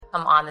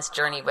Come on this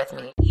journey with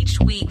me. Each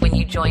week when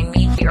you join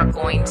me, we are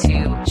going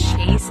to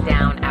chase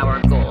down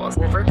our goals,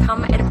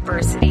 overcome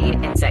adversity,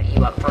 and set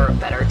you up for a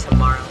better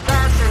tomorrow.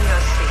 Fasten your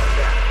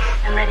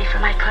seatbelt. I'm ready for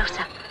my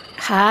close-up.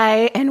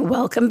 Hi, and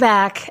welcome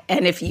back.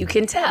 And if you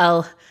can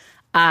tell,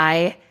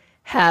 I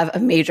have a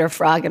major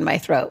frog in my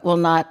throat. Well,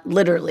 not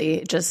literally,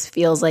 it just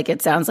feels like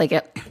it, sounds like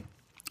it.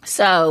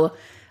 So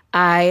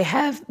I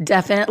have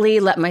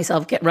definitely let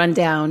myself get run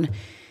down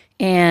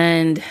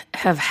and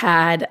have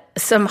had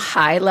some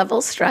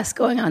high-level stress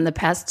going on the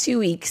past 2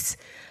 weeks,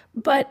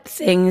 but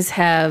things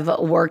have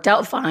worked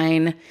out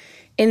fine.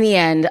 In the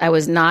end, I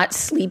was not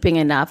sleeping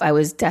enough. I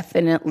was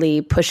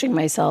definitely pushing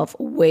myself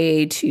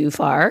way too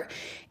far.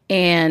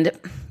 And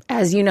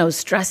as you know,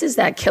 stress is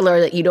that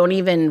killer that you don't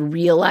even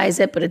realize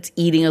it, but it's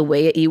eating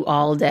away at you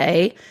all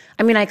day.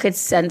 I mean, I could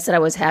sense that I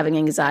was having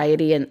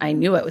anxiety and I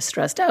knew I was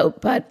stressed out,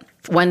 but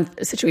one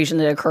situation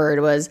that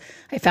occurred was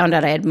I found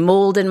out I had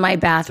mold in my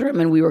bathroom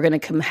and we were going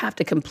to have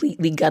to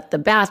completely gut the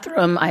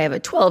bathroom. I have a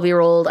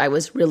 12-year-old. I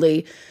was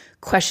really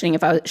questioning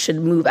if I should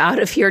move out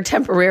of here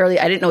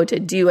temporarily. I didn't know what to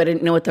do. I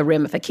didn't know what the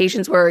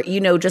ramifications were.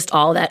 You know, just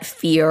all that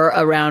fear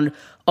around,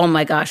 oh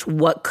my gosh,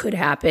 what could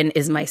happen?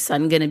 Is my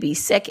son going to be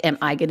sick? Am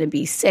I going to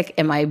be sick?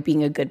 Am I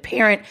being a good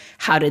parent?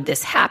 How did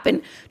this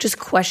happen? Just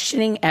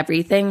questioning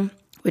everything,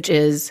 which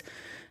is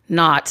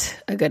not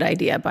a good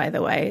idea, by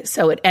the way.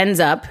 So it ends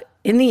up,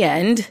 in the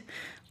end,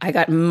 I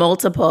got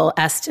multiple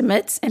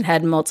estimates and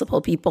had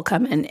multiple people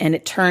come in, and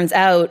it turns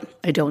out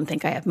I don't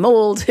think I have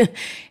mold.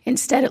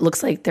 Instead, it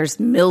looks like there's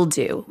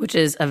mildew, which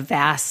is a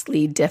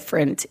vastly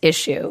different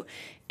issue.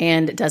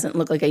 And it doesn't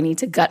look like I need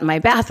to gut my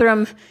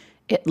bathroom.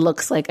 It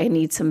looks like I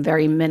need some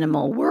very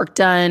minimal work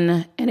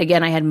done. And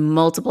again, I had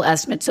multiple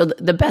estimates. So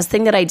the best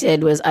thing that I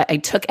did was I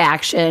took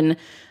action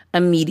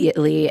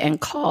immediately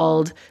and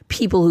called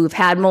people who've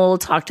had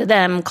mold, talked to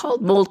them,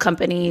 called mold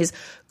companies,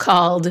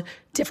 called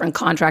different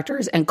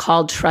contractors, and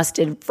called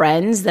trusted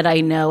friends that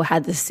I know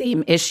had the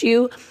same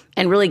issue,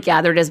 and really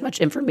gathered as much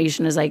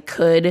information as I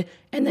could,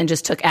 and then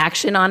just took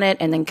action on it,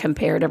 and then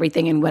compared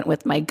everything and went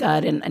with my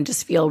gut, and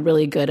just feel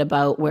really good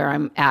about where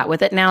I'm at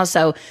with it now.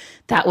 So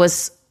that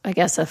was, I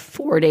guess, a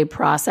 4-day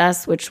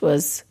process, which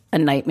was a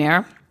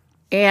nightmare.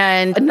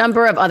 And a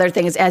number of other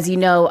things. As you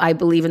know, I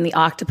believe in the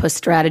octopus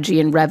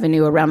strategy and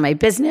revenue around my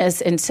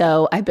business. And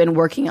so I've been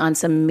working on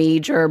some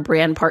major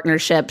brand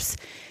partnerships,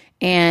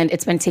 and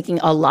it's been taking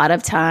a lot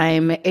of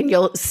time. And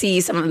you'll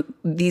see some of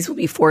these will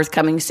be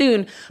forthcoming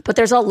soon. But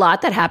there's a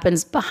lot that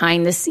happens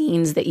behind the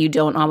scenes that you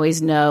don't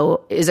always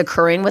know is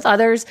occurring with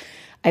others.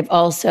 I've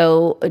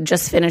also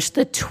just finished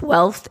the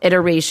 12th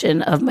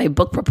iteration of my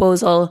book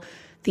proposal.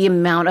 The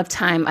amount of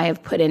time I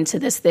have put into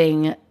this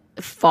thing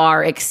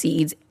far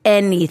exceeds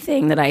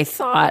anything that I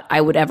thought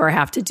I would ever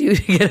have to do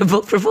to get a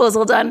book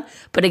proposal done.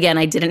 But again,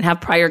 I didn't have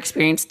prior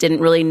experience, didn't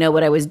really know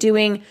what I was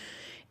doing.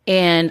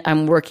 And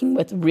I'm working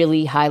with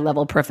really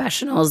high-level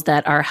professionals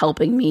that are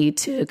helping me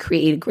to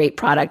create a great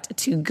product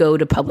to go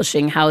to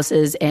publishing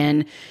houses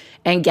and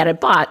get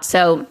it bought.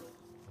 So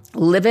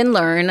live and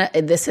learn.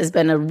 This has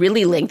been a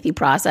really lengthy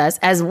process,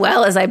 as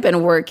well as I've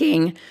been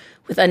working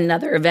with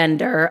another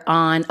vendor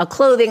on a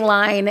clothing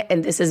line,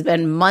 and this has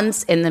been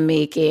months in the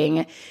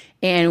making.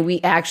 And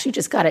we actually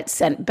just got it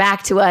sent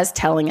back to us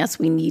telling us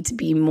we need to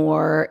be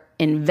more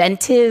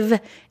inventive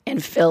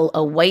and fill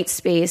a white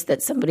space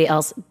that somebody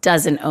else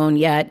doesn't own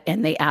yet.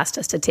 And they asked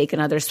us to take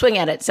another swing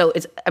at it. So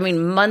it's,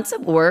 months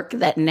of work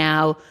that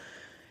now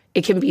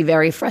it can be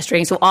very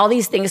frustrating. So all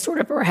these things sort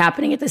of were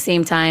happening at the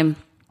same time.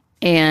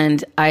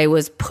 And I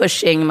was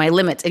pushing my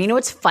limits. And you know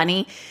what's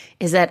funny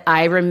is that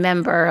I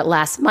remember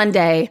last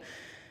Monday,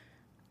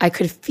 I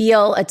could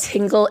feel a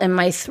tingle in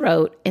my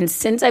throat. And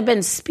since I've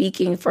been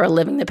speaking for a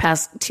living the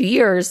past 2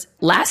 years,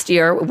 last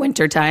year,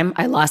 wintertime,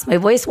 I lost my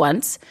voice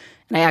once.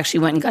 And I actually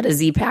went and got a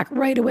Z-Pack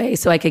right away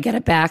so I could get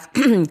it back.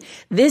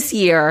 This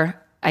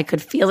year, I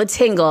could feel a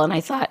tingle and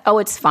I thought, oh,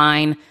 it's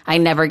fine. I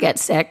never get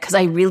sick because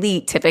I really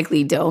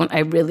typically don't.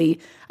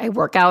 I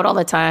work out all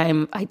the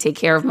time. I take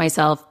care of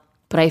myself.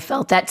 But I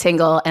felt that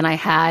tingle and I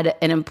had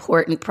an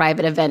important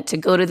private event to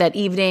go to that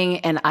evening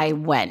and I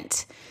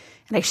went.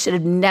 And I should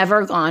have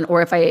never gone,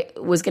 or if I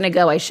was going to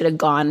go, I should have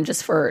gone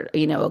just for,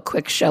 a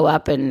quick show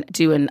up and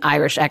do an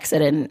Irish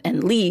exit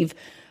and leave.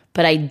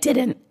 But I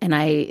didn't. And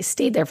I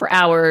stayed there for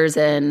hours,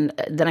 and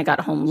then I got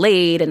home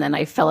late, and then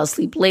I fell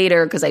asleep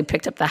later because I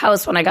picked up the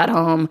house when I got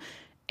home,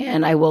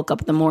 and I woke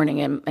up in the morning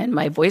and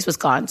my voice was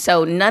gone.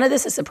 So none of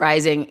this is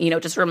surprising. It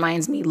just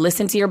reminds me,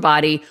 listen to your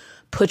body,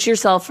 put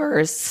yourself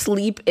first.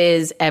 Sleep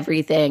is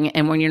everything.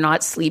 And when you're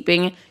not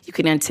sleeping, you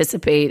can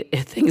anticipate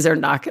if things are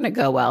not going to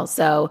go well.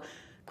 So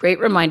great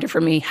reminder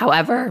for me.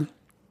 However,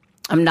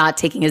 I'm not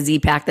taking a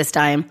Z-Pack this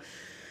time.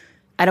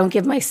 I don't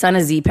give my son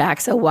a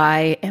Z-Pack, so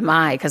why am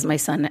I? Because my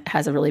son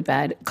has a really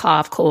bad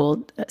cough,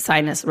 cold,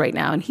 sinus right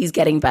now, and he's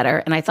getting better.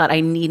 And I thought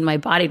I need my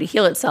body to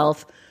heal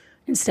itself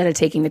instead of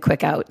taking the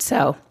quick out.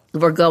 So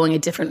we're going a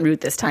different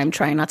route this time,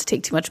 trying not to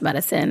take too much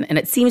medicine. And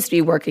it seems to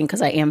be working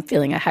because I am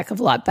feeling a heck of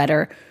a lot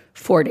better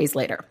 4 days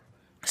later.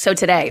 So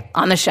today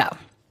on the show,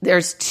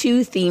 there's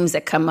two themes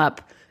that come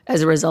up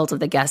as a result of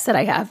the guests that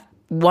I have.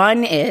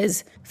 One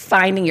is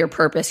finding your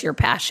purpose, your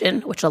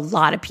passion, which a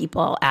lot of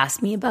people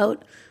ask me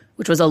about,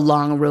 which was a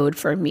long road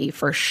for me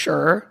for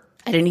sure.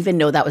 I didn't even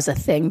know that was a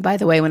thing, by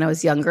the way, when I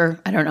was younger.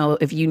 I don't know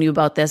if you knew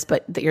about this,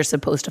 but that you're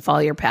supposed to follow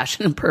your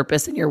passion and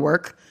purpose in your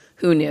work.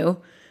 Who knew?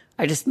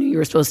 I just knew you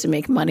were supposed to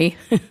make money.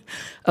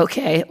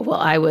 Okay, well,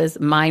 I was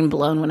mind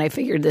blown when I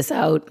figured this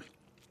out.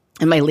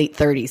 In my late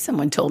 30s,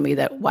 someone told me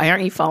that, why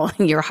aren't you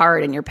following your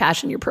heart and your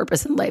passion, your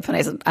purpose in life? And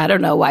I said, I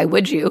don't know. Why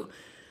would you?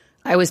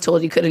 I was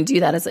told you couldn't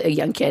do that as a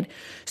young kid.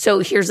 So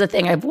here's the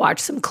thing. I've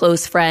watched some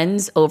close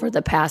friends over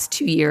the past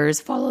 2 years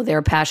follow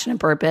their passion and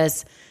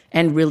purpose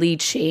and really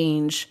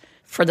change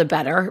for the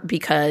better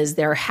because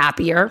they're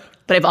happier.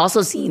 But I've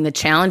also seen the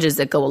challenges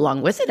that go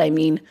along with it. I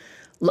mean,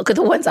 look at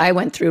the ones I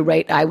went through,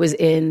 right? I was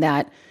in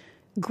that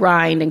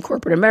grind in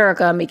corporate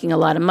America, making a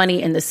lot of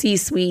money in the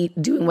C-suite,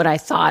 doing what I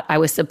thought I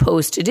was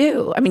supposed to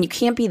do. I mean, you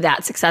can't be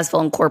that successful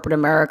in corporate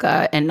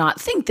America and not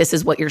think this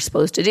is what you're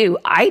supposed to do.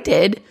 I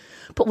did.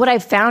 But what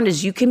I've found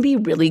is you can be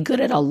really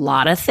good at a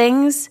lot of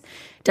things.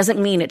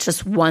 Doesn't mean it's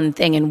just one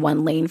thing in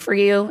one lane for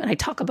you. And I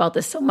talk about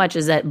this so much,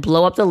 is that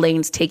blow up the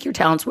lanes, take your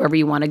talents wherever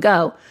you want to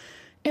go.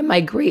 Am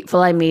I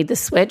grateful I made the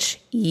switch?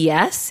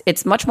 Yes.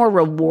 It's much more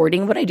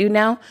rewarding what I do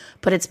now,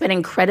 but it's been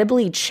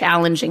incredibly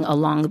challenging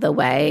along the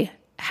way,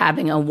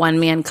 having a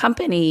one-man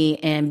company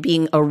and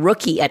being a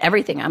rookie at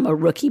everything. I'm a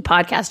rookie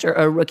podcaster,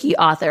 a rookie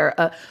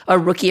author, a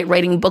rookie at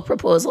writing book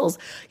proposals,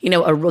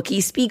 a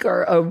rookie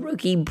speaker, a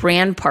rookie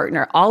brand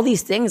partner, all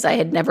these things I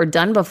had never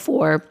done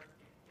before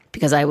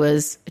because I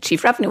was a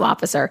chief revenue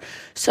officer.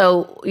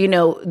 So,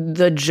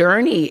 the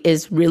journey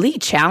is really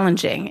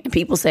challenging. And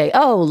people say,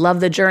 oh,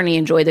 love the journey,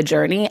 enjoy the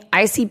journey.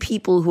 I see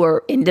people who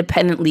are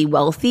independently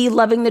wealthy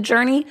loving the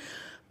journey,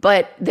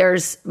 but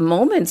there's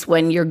moments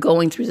when you're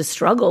going through the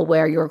struggle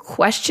where you're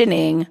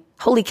questioning,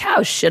 holy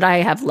cow, should I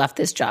have left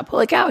this job?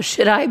 Holy cow,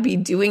 should I be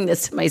doing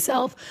this to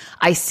myself?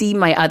 I see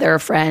my other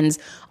friends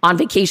on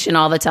vacation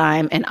all the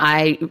time, and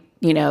I,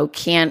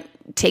 can't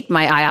take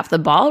my eye off the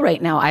ball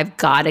right now. I've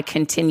got to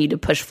continue to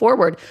push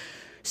forward.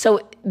 So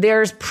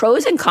there's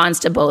pros and cons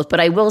to both, but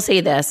I will say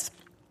this.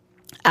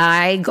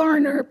 I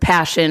garner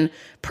passion,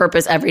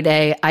 purpose every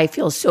day. I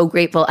feel so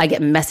grateful. I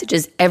get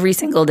messages every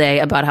single day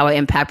about how I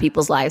impact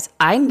people's lives.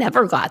 I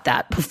never got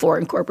that before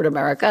in corporate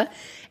America.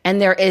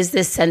 And there is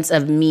this sense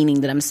of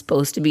meaning that I'm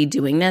supposed to be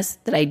doing this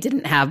that I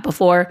didn't have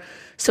before.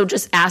 So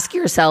just ask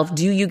yourself,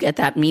 do you get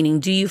that meaning?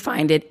 Do you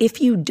find it?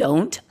 If you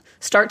don't,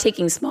 start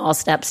taking small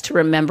steps to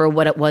remember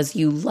what it was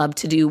you loved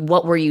to do.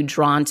 What were you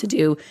drawn to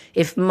do?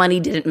 If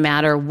money didn't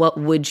matter, what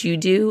would you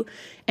do?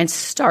 And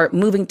start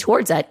moving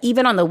towards that.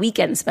 Even on the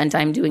weekend, spend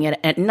time doing it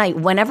at night,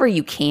 whenever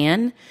you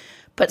can.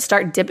 But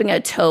start dipping a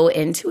toe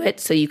into it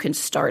so you can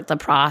start the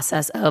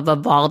process of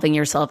evolving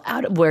yourself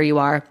out of where you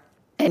are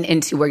and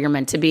into where you're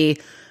meant to be.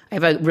 I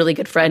have a really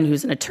good friend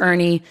who's an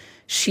attorney.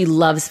 She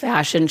loves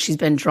fashion. She's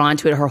been drawn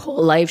to it her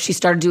whole life. She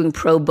started doing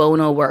pro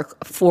bono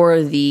work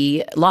for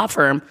the law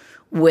firm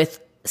with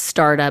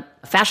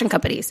startup fashion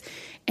companies.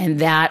 And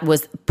that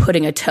was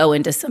putting a toe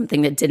into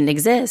something that didn't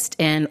exist.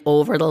 And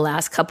over the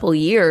last couple of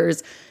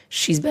years,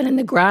 she's been in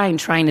the grind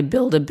trying to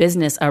build a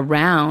business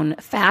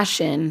around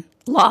fashion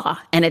law.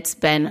 And it's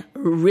been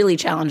really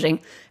challenging.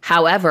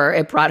 However,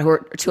 it brought her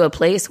to a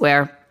place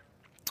where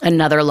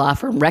another law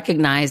firm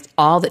recognized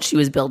all that she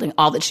was building,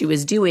 all that she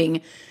was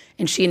doing.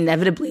 And she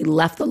inevitably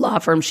left the law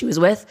firm she was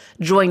with,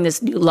 joined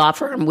this new law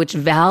firm, which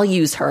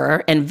values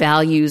her and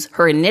values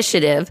her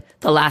initiative.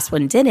 The last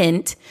one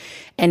didn't.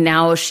 And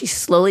now she's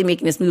slowly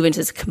making this move into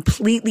this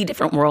completely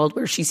different world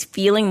where she's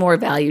feeling more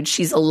valued.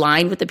 She's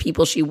aligned with the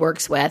people she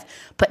works with.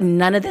 But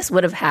none of this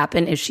would have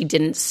happened if she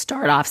didn't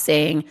start off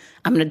saying,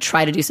 I'm going to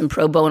try to do some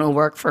pro bono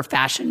work for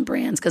fashion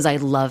brands because I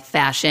love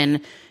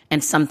fashion.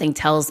 And something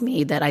tells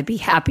me that I'd be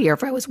happier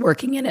if I was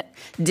working in it.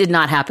 Did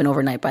not happen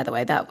overnight, by the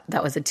way.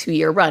 That was a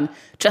 2-year run.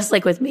 Just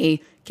like with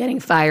me getting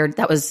fired,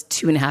 that was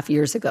 2.5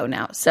 years ago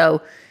now.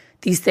 So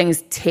these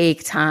things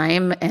take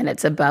time, and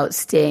it's about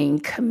staying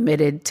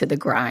committed to the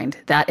grind.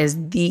 That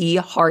is the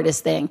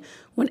hardest thing.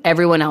 When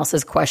everyone else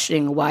is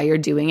questioning why you're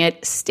doing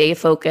it, stay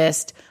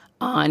focused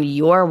on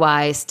your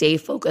why, stay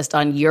focused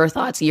on your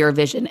thoughts, your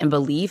vision and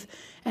belief,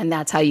 and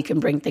that's how you can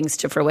bring things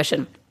to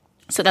fruition.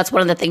 So that's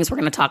one of the things we're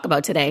going to talk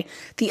about today.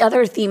 The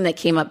other theme that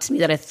came up to me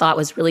that I thought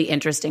was really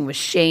interesting was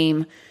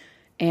shame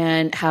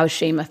and how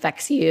shame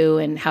affects you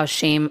and how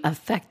shame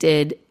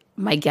affected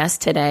my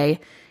guest today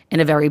in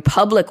a very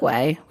public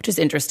way, which is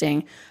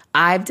interesting.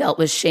 I've dealt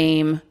with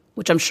shame,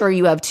 which I'm sure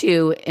you have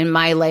too in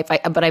my life,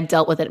 but I've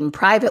dealt with it in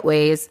private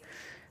ways.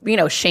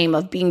 Shame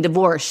of being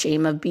divorced,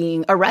 shame of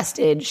being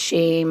arrested,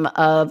 shame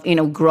of,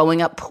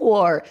 growing up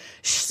poor,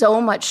 so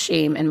much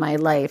shame in my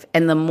life.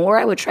 And the more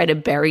I would try to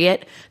bury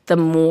it, the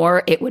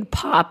more it would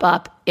pop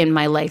up in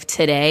my life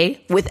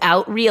today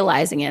without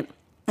realizing it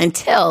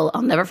until,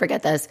 I'll never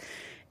forget this,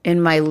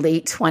 in my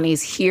late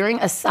 20s, hearing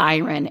a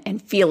siren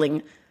and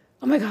feeling,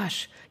 oh my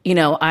gosh,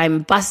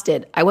 I'm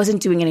busted. I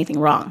wasn't doing anything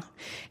wrong.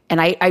 And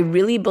I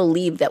really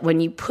believe that when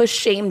you push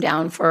shame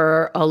down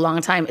for a long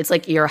time, it's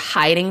like you're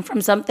hiding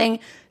from something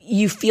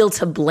you feel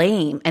to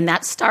blame. And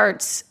that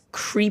starts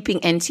creeping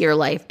into your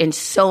life in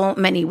so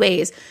many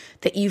ways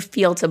that you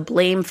feel to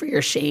blame for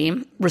your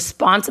shame,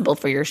 responsible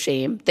for your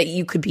shame, that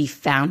you could be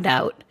found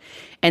out.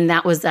 And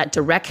that was that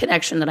direct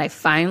connection that I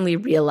finally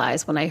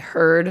realized when I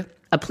heard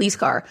a police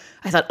car.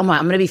 I thought, oh my,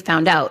 I'm going to be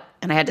found out.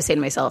 And I had to say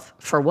to myself,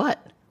 for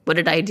what? What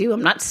did I do?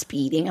 I'm not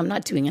speeding. I'm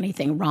not doing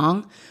anything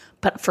wrong.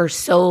 But for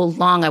so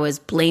long, I was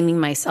blaming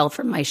myself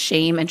for my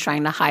shame and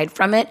trying to hide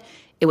from it.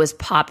 It was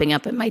popping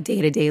up in my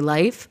day-to-day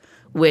life,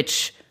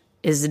 which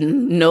is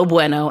no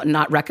bueno and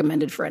not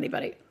recommended for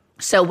anybody.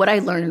 So what I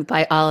learned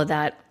by all of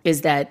that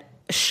is that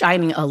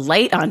shining a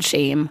light on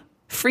shame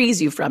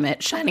frees you from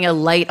it. Shining a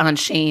light on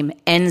shame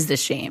ends the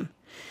shame.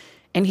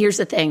 And here's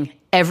the thing.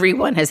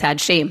 Everyone has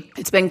had shame.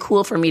 It's been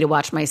cool for me to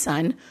watch my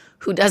son,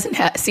 who doesn't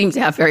seem to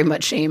have very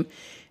much shame.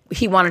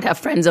 He wanted to have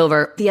friends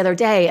over the other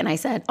day, and I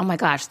said, oh my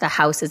gosh, the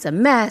house is a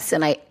mess.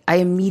 And I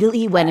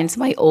immediately went into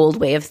my old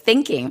way of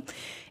thinking.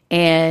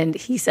 And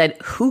he said,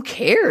 who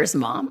cares,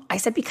 Mom? I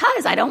said,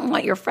 because I don't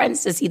want your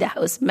friends to see the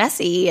house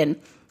messy, and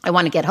I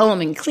want to get home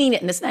and clean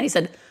it and this and that. He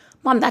said,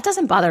 Mom, that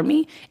doesn't bother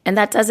me, and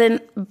that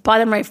doesn't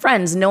bother my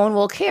friends. No one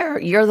will care.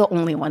 You're the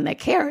only one that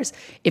cares.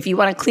 If you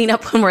want to clean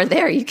up when we're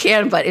there, you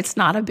can, but it's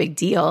not a big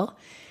deal.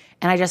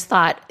 And I just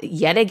thought,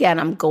 yet again,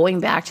 I'm going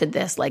back to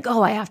this, like,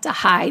 oh, I have to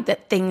hide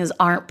that things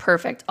aren't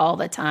perfect all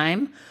the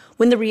time.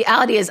 When the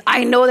reality is,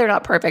 I know they're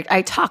not perfect.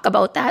 I talk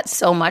about that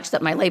so much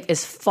that my life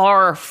is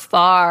far,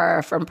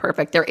 far from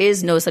perfect. There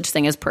is no such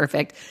thing as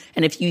perfect.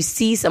 And if you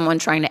see someone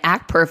trying to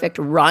act perfect,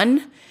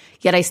 run.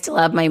 Yet I still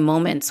have my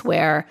moments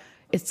where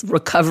it's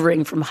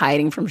recovering from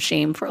hiding from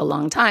shame for a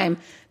long time,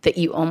 that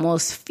you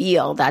almost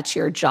feel that's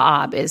your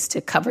job, is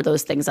to cover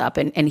those things up.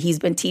 And he's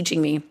been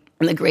teaching me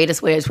in the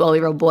greatest way a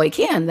 12-year-old boy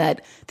can,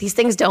 that these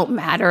things don't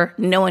matter.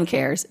 No one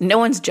cares. No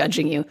one's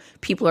judging you.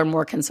 People are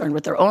more concerned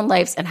with their own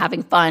lives and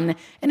having fun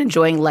and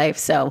enjoying life.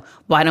 So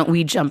why don't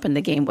we jump in the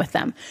game with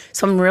them?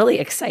 So I'm really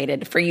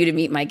excited for you to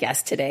meet my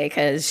guest today,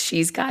 because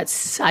she's got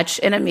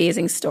such an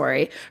amazing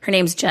story. Her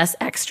name's Jess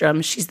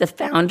Ekstrom. She's the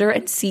founder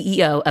and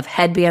CEO of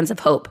Headbands of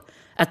Hope,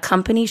 a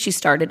company she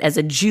started as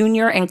a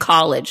junior in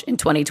college in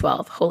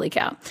 2012. Holy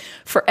cow.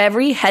 For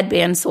every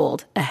headband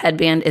sold, a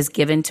headband is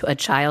given to a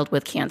child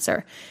with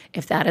cancer.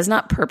 If that is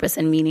not purpose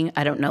and meaning,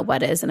 I don't know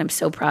what is, and I'm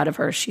so proud of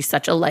her. She's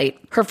such a light.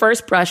 Her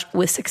first brush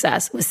with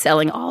success was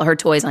selling all her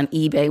toys on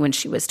eBay when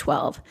she was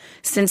 12.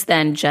 Since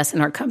then, Jess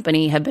and her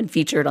company have been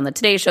featured on the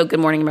Today Show, Good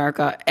Morning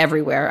America,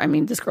 everywhere. I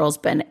mean, this girl's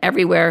been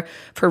everywhere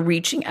for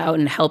reaching out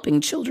and helping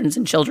children's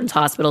and children's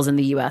hospitals in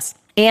the U.S.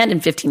 and in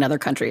 15 other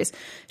countries.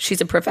 She's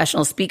a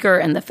professional speaker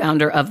and the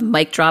founder of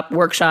Mic Drop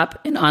Workshop,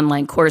 an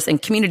online course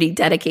and community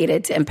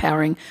dedicated to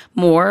empowering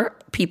more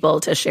people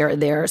to share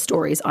their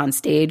stories on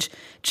stage.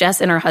 Jess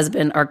and her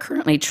husband are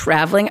currently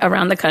traveling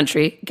around the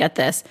country, get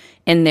this,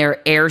 in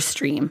their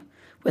Airstream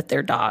with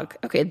their dog.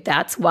 Okay,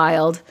 that's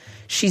wild.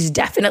 She's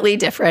definitely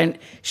different.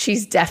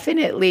 She's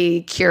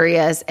definitely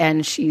curious,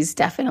 and she's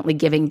definitely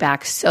giving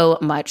back so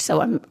much. So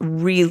I'm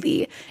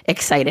really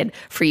excited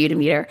for you to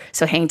meet her.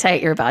 So hang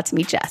tight. You're about to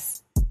meet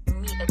Jess.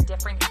 Meet a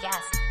different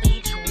guest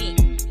each week.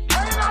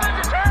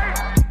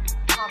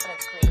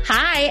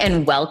 Hi,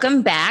 and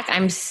welcome back.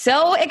 I'm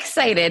so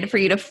excited for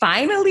you to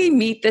finally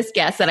meet this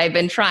guest that I've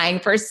been trying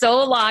for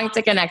so long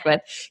to connect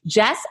with.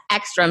 Jess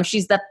Ekstrom.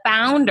 She's the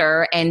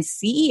founder and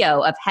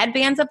CEO of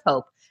Headbands of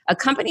Hope, a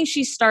company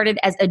she started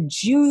as a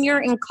junior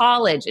in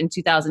college in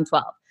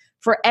 2012.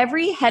 For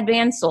every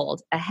headband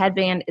sold, a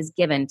headband is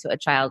given to a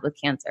child with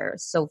cancer.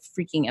 So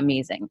freaking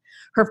amazing.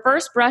 Her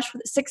first brush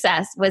with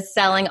success was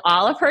selling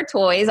all of her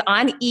toys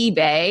on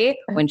eBay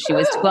when she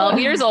was 12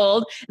 years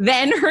old,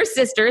 then her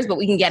sisters, but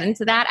we can get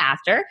into that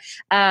after.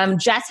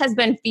 Jess has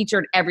been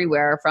featured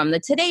everywhere, from the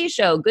Today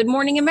Show, Good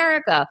Morning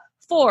America,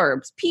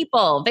 Forbes,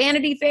 People,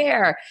 Vanity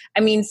Fair. I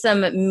mean,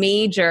 some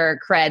major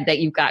cred that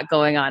you've got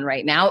going on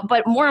right now.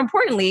 But more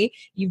importantly,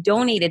 you've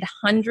donated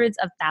hundreds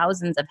of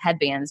thousands of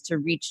headbands to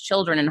reach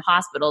children in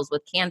hospitals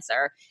with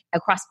cancer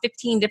across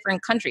 15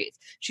 different countries.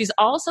 She's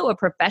also a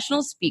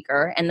professional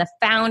speaker and the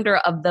founder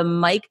of the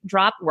Mic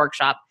Drop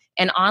Workshop,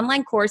 an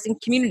online course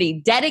and community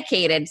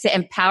dedicated to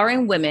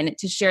empowering women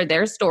to share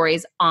their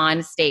stories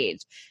on stage.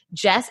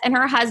 Jess and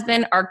her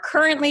husband are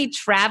currently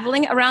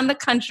traveling around the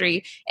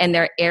country in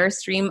their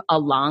Airstream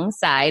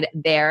alongside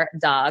their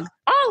dog,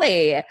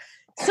 Ollie.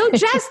 So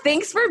Jess,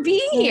 thanks for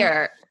being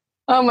here.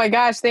 Oh my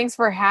gosh, thanks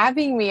for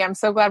having me. I'm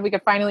so glad we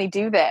could finally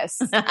do this.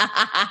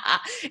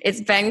 It's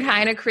been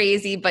kind of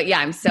crazy, but yeah,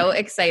 I'm so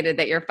excited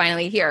that you're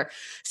finally here.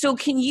 So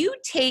can you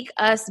take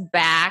us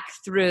back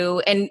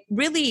through and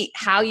really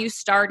how you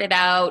started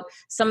out,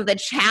 some of the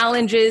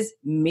challenges,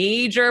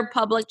 major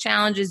public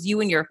challenges you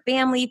and your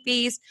family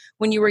faced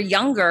when you were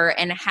younger,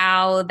 and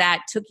how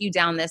that took you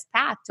down this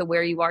path to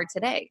where you are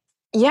today?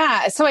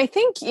 Yeah. So I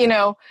think,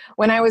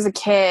 when I was a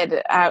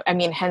kid,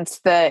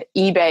 hence the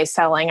eBay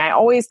selling, I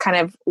always kind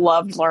of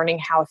loved learning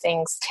how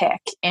things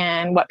tick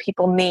and what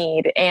people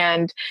need.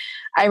 And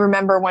I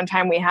remember one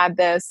time we had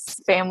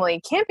this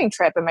family camping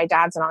trip, and my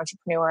dad's an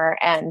entrepreneur,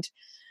 and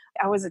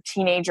I was a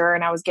teenager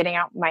and I was getting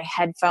out my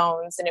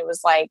headphones, and it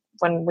was like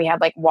when we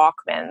had like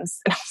Walkmans,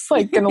 and I was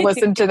like going to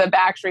listen to the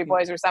Backstreet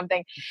Boys or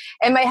something.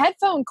 And my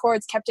headphone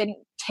cords kept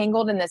getting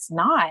tangled in this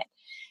knot.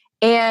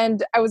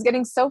 And I was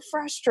getting so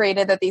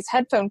frustrated that these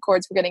headphone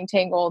cords were getting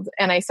tangled.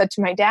 And I said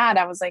to my dad,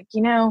 I was like,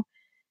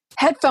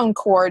 headphone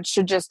cords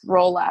should just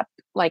roll up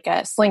like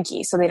a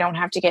slinky so they don't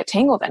have to get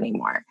tangled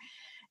anymore.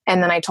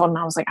 And then I told him,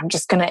 I was like, I'm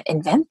just going to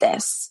invent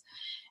this.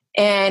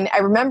 And I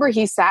remember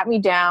he sat me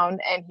down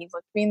and he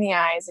looked me in the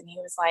eyes and he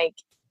was like,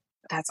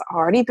 that's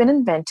already been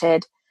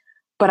invented,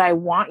 but I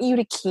want you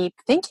to keep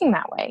thinking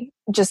that way.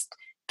 Just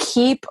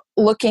keep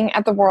looking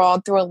at the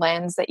world through a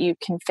lens that you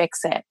can fix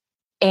it.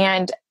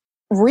 And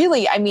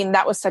really,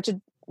 that was such a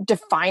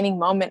defining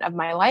moment of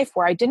my life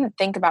where I didn't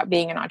think about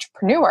being an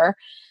entrepreneur.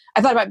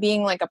 I thought about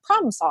being like a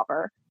problem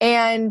solver.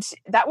 And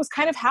that was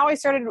kind of how I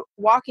started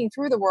walking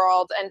through the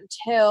world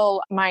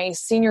until my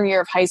senior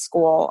year of high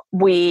school.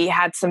 We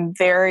had some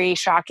very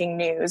shocking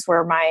news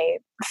where my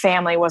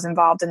family was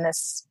involved in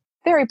this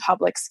very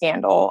public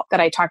scandal that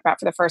I talked about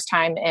for the first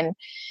time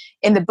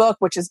in the book,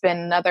 which has been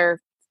another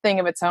thing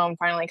of its own,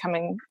 finally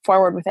coming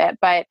forward with it.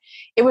 But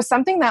it was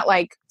something that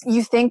like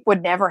you think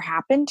would never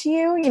happen to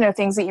you,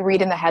 things that you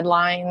read in the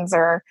headlines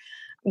or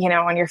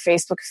on your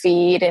Facebook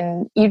feed,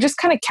 and you just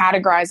kind of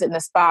categorize it in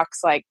this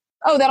box like,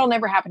 oh, that'll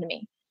never happen to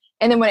me.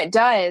 And then when it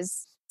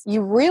does,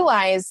 you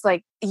realize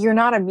like you're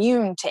not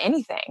immune to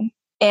anything.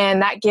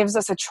 And that gives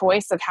us a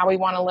choice of how we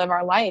want to live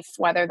our life,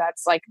 whether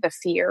that's like the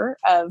fear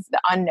of the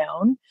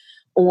unknown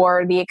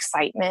or the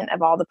excitement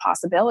of all the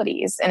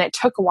possibilities. And it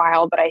took a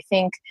while, but I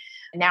think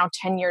now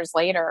 10 years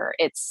later,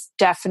 it's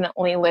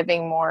definitely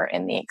living more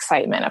in the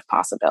excitement of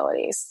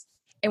possibilities.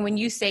 And when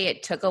you say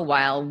it took a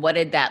while, what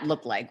did that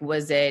look like?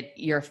 Was it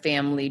your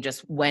family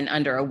just went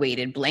under a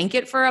weighted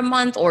blanket for a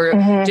month, or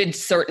did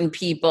certain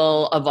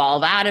people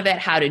evolve out of it?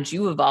 How did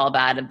you evolve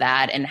out of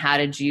that? And how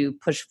did you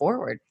push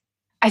forward?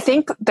 I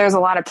think there's a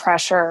lot of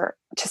pressure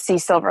to see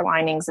silver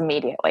linings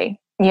immediately.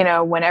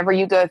 Whenever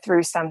you go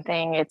through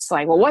something, it's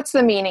like, well, what's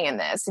the meaning in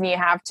this? And you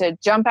have to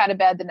jump out of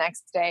bed the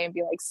next day and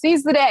be like,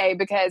 seize the day,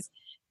 because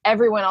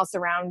everyone else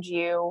around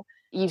you,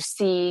 you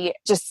see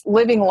just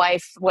living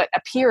life, what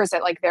appears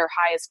at like their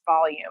highest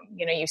volume.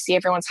 You see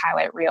everyone's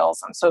highlight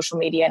reels on social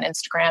media and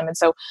Instagram. And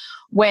so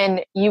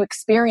when you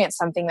experience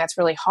something that's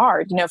really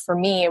hard, for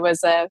me, it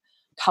was a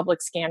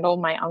public scandal.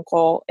 My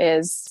uncle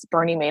is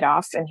Bernie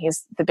Madoff, and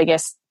he's the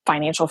biggest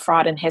financial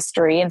fraud in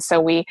history. And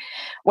so we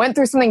went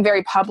through something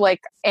very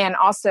public, and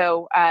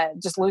also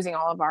just losing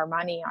all of our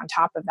money on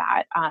top of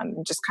that,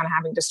 just kind of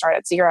having to start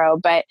at zero.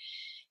 But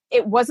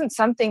it wasn't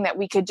something that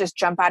we could just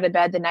jump out of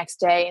bed the next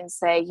day and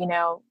say,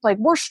 like,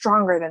 we're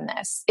stronger than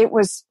this. It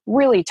was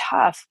really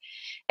tough.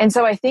 And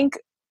so I think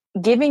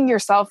giving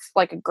yourself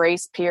like a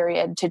grace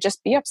period to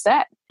just be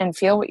upset and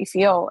feel what you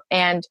feel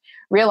and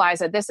realize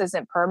that this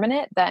isn't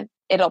permanent, that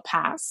it'll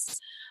pass.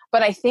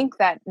 But I think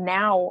that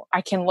now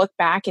I can look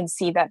back and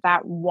see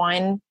that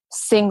one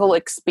single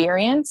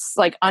experience,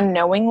 like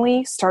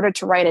unknowingly, started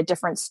to write a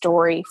different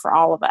story for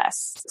all of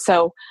us.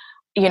 So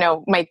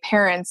my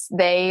parents,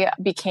 they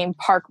became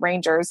park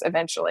rangers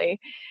eventually.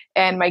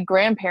 And my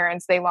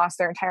grandparents, they lost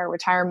their entire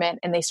retirement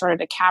and they started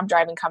a cab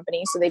driving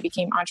company. So they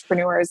became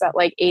entrepreneurs at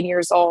like 80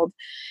 years old.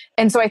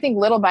 And so I think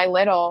little by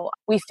little,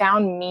 we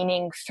found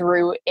meaning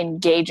through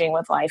engaging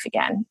with life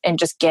again and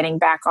just getting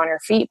back on our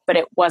feet. But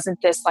it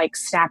wasn't this like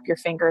snap your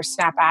fingers,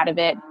 snap out of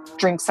it,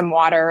 drink some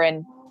water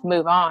and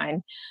move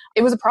on.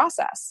 It was a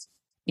process.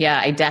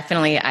 Yeah,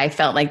 I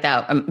felt like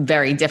that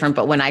very different.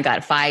 But when I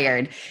got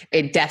fired,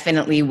 it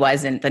definitely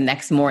wasn't the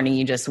next morning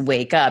you just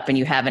wake up and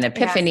you have an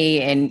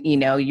epiphany and,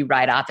 you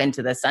ride off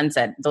into the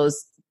sunset.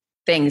 Those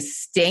things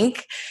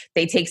stink.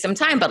 They take some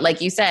time. But like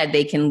you said,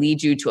 they can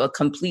lead you to a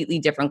completely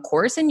different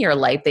course in your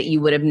life that you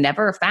would have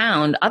never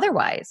found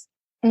otherwise.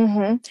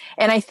 Mm-hmm.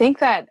 And I think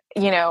that,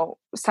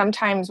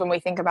 sometimes when we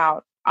think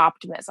about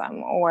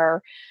optimism,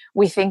 or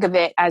we think of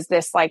it as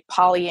this like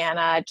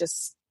Pollyanna,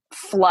 just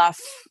fluff,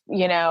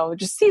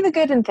 just see the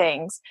good in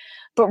things.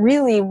 But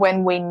really,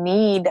 when we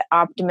need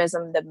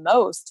optimism the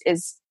most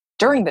is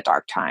during the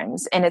dark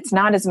times. And it's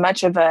not as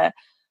much of a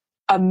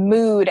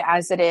mood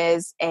as it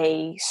is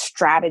a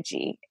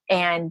strategy.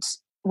 And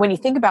when you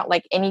think about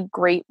like any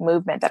great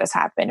movement that has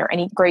happened or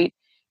any great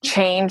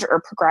change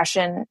or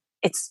progression,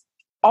 it's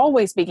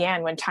always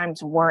began when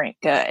times weren't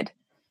good.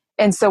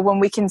 And so when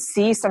we can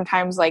see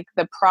sometimes like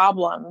the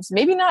problems,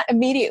 maybe not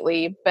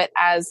immediately, but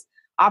as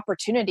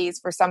opportunities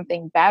for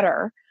something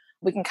better,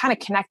 we can kind of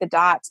connect the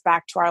dots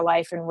back to our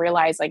life and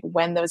realize like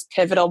when those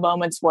pivotal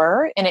moments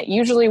were. And it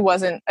usually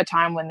wasn't a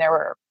time when there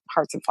were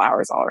hearts and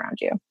flowers all around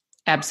you.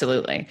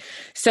 Absolutely.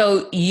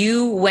 So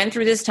you went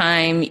through this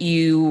time,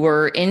 you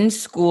were in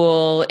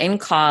school, in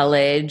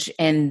college,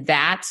 and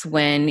that's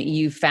when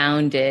you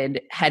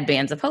founded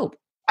Headbands of Hope.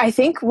 I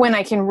think when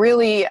I can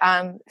really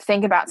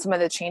think about some of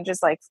the changes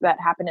like that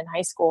happened in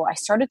high school, I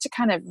started to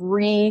kind of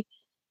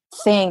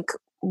rethink,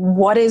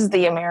 what is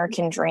the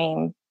American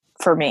dream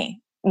for me?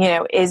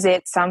 Is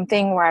it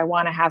something where I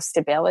want to have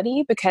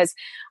stability? Because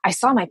I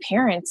saw my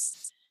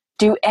parents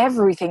do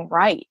everything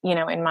right,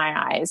 in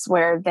my eyes,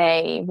 where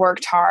they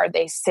worked hard,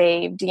 they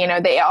saved,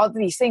 they all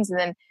these things. And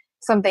then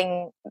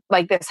something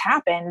like this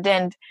happened.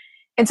 And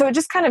so it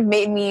just kind of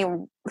made me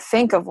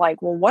think of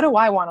like, well, what do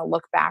I want to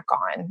look back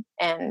on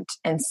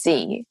and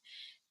see?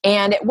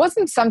 And it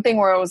wasn't something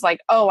where it was like,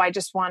 oh, I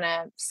just want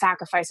to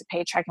sacrifice a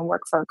paycheck and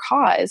work for a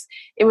cause.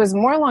 It was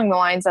more along the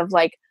lines of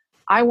like,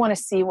 I want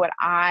to see what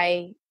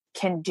I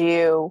can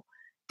do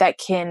that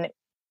can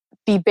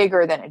be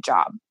bigger than a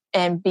job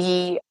and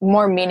be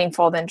more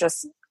meaningful than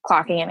just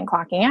clocking in and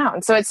clocking out.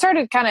 And so it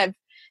started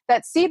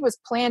that seed was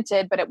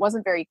planted, but it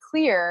wasn't very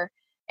clear.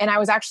 And I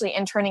was actually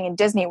interning in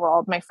Disney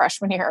World my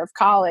freshman year of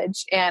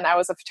college, and I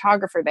was a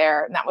photographer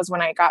there. And that was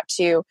when I got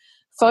to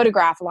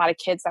photograph a lot of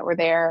kids that were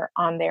there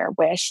on their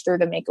wish through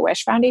the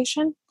Make-A-Wish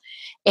Foundation.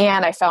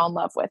 And I fell in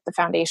love with the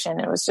foundation.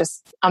 It was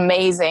just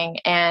amazing.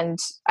 And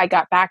I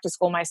got back to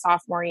school my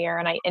sophomore year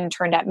and I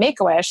interned at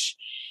Make-A-Wish.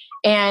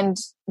 And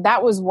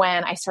that was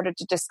when I started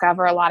to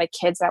discover a lot of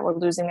kids that were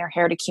losing their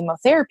hair to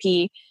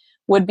chemotherapy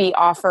would be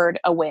offered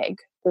a wig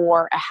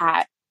or a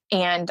hat.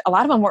 And a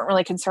lot of them weren't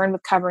really concerned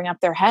with covering up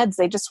their heads.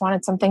 They just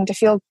wanted something to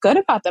feel good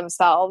about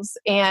themselves.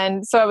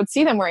 And so I would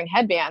see them wearing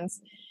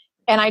headbands.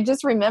 And I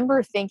just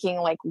remember thinking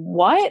like,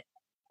 what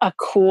a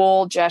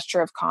cool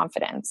gesture of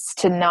confidence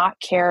to not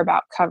care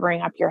about covering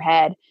up your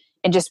head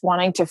and just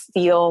wanting to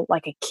feel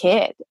like a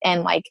kid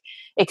and like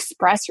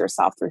express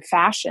yourself through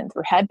fashion,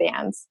 through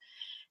headbands.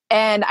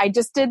 And I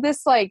just did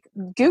this like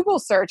Google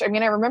search. I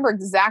mean, I remember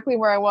exactly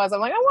where I was. I'm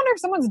like, I wonder if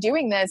someone's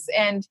doing this,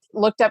 and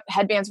looked up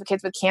headbands for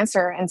kids with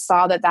cancer and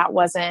saw that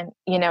wasn't,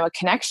 a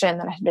connection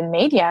that had been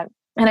made yet.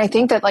 And I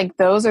think that like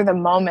those are the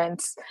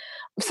moments,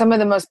 some of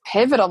the most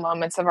pivotal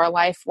moments of our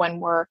life when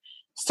we're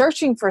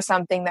searching for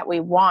something that we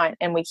want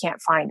and we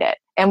can't find it.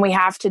 And we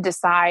have to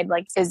decide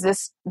like, is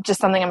this just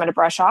something I'm going to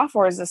brush off,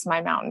 or is this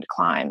my mountain to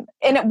climb?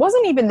 And it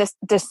wasn't even this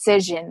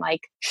decision,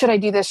 like, should I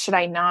do this? Should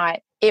I not?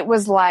 It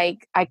was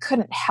like, I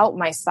couldn't help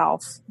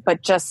myself,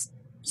 but just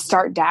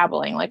start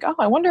dabbling like, oh,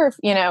 I wonder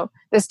if,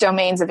 this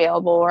domain's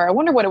available, or I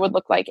wonder what it would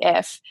look like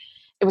if.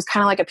 It was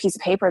kind of like a piece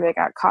of paper that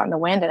got caught in the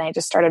wind, and I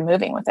just started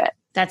moving with it.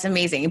 That's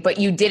amazing. But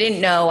you didn't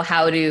know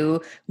how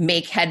to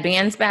make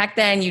headbands back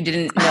then? You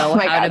didn't know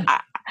how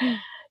to...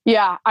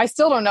 Yeah, I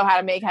still don't know how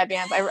to make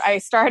headbands.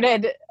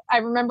 I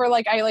remember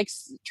like I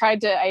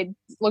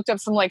looked up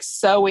some like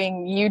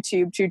sewing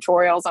YouTube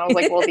tutorials, and I was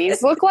like, well,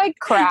 these look like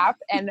crap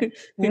and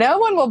no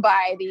one will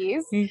buy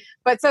these.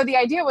 But so the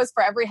idea was,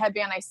 for every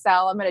headband I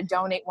sell, I'm going to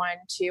donate one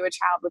to a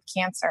child with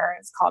cancer.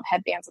 It's called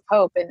Headbands of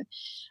Hope. And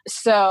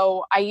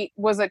so I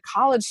was a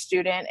college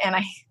student, and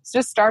I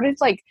just started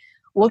like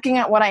looking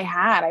at what I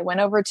had. I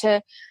went over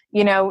to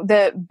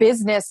the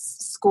business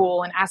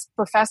school and asked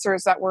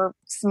professors that were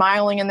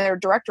smiling in their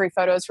directory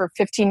photos for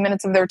 15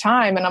 minutes of their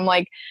time. And I'm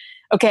like,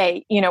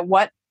 okay,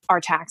 what are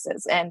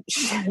taxes, and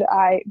should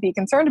I be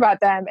concerned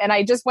about them? And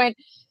I just went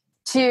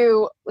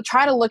to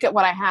try to look at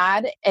what I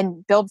had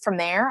and build from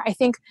there. I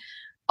think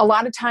a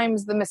lot of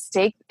times the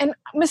mistake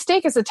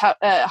is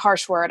a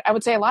harsh word. I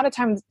would say a lot of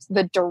times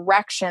the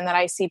direction that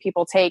I see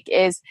people take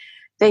is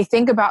they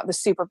think about the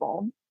Super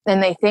Bowl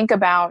and they think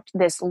about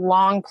this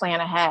long plan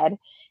ahead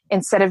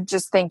instead of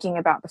just thinking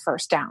about the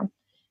first down.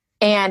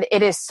 And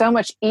it is so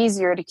much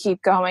easier to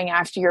keep going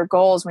after your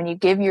goals when you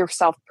give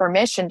yourself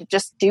permission to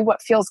just do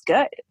what feels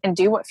good and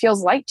do what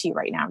feels right to you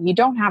right now. You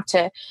don't have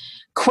to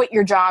quit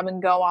your job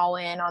and go all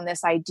in on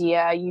this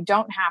idea. You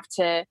don't have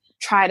to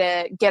try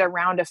to get a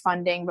round of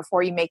funding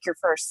before you make your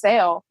first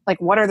sale. Like,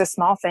 what are the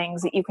small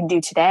things that you can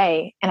do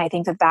today? And I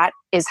think that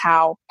is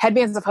how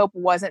Headbands of Hope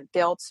wasn't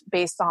built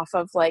based off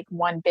of like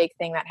one big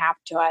thing that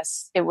happened to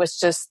us. It was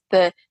just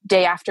the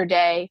day after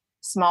day,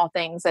 small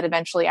things that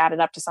eventually added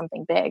up to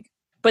something big.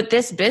 But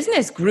this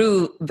business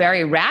grew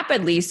very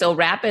rapidly, so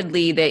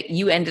rapidly that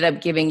you ended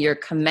up giving your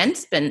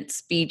commencement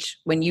speech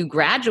when you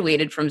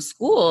graduated from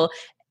school.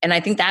 And I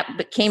think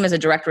that came as a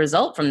direct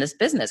result from this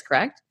business,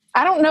 correct?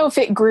 I don't know if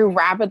it grew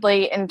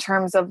rapidly in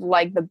terms of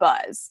like the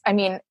buzz. I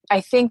mean,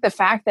 I think the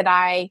fact that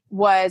I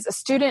was a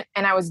student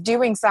and I was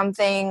doing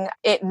something,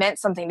 it meant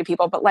something to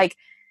people. But like,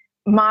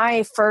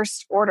 my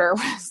first order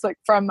was like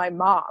from my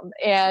mom,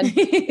 and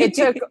it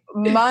took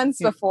months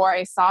before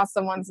I saw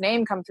someone's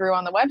name come through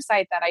on the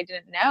website that I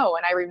didn't know.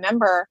 And I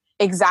remember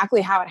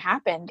exactly how it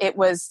happened. It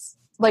was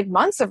like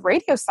months of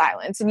radio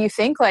silence, and you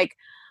think like,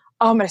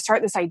 oh, I'm going to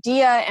start this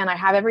idea and I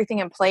have everything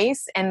in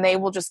place and they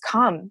will just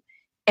come,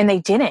 and they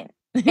didn't.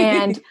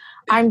 And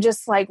I'm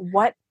just like,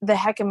 what the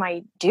heck am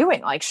I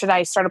doing? Like, should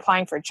I start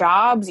applying for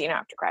jobs,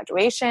 after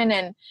graduation?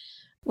 And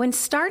when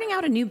starting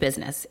out a new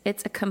business,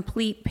 it's a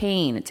complete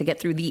pain to get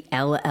through the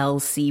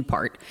LLC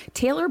part.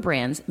 Tailor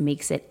Brands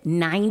makes it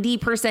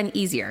 90%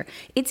 easier.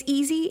 It's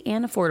easy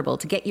and affordable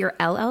to get your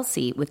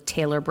LLC with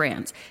Tailor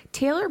Brands.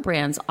 Tailor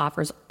Brands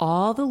offers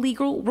all the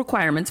legal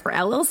requirements for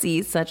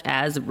LLCs, such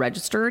as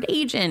registered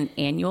agent,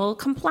 annual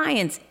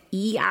compliance,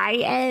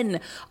 EIN,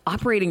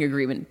 operating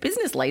agreement,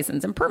 business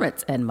license and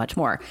permits, and much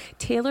more.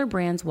 Taylor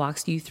Brands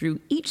walks you through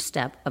each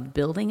step of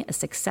building a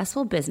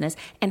successful business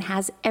and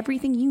has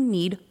everything you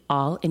need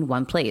all in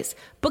one place.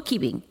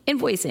 Bookkeeping,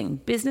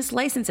 invoicing, business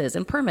licenses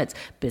and permits,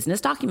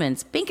 business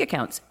documents, bank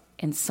accounts,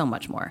 and so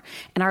much more.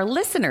 And our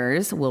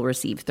listeners will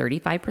receive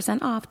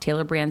 35% off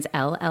Taylor Brands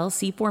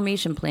LLC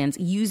formation plans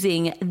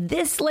using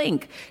this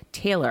link,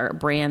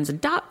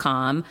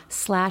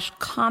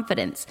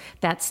 taylorbrands.com/confidence.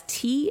 That's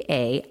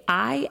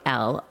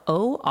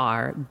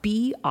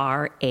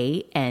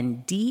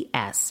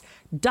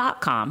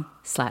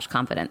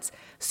TAILORBRANDS.com/confidence.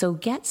 So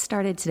get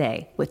started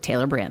today with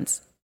Taylor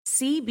Brands.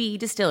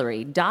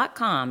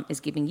 CBDistillery.com is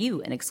giving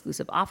you an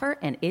exclusive offer,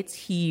 and it's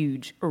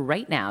huge.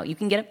 Right now, you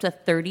can get up to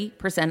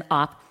 30%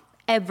 off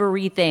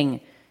everything.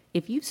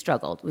 If you've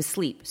struggled with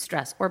sleep,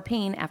 stress, or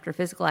pain after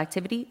physical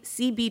activity,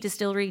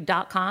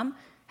 CBDistillery.com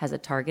has a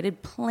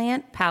targeted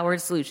plant-powered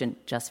solution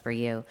just for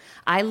you.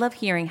 I love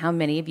hearing how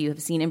many of you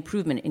have seen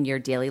improvement in your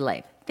daily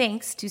life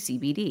thanks to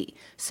CBD.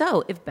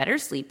 So if better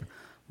sleep,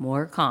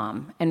 more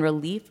calm, and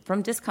relief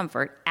from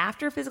discomfort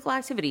after physical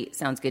activity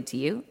sounds good to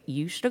you,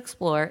 you should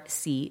explore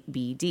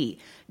CBD.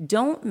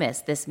 Don't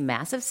miss this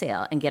massive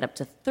sale and get up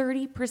to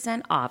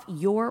 30% off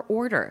your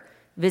order.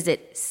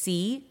 Visit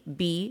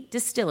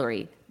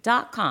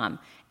cbdistillery.com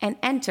and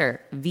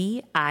enter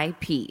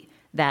VIP.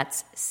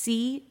 That's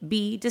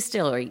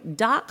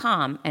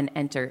cbdistillery.com and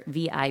enter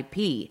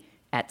VIP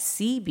at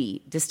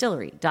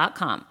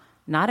cbdistillery.com.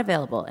 Not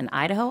available in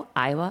Idaho,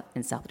 Iowa,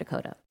 and South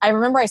Dakota. I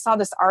remember I saw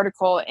this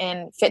article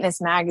in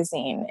Fitness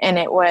Magazine, and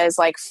it was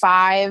like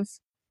 5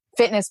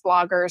 fitness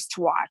bloggers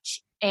to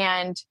watch.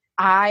 And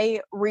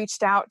I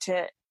reached out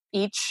to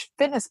each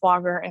fitness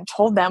blogger and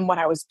told them what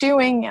I was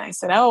doing. And I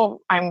said,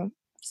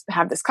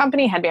 have this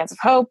company, Headbands of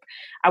Hope.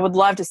 I would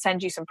love to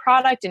send you some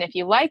product. And if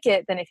you like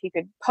it, then if you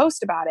could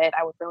post about it,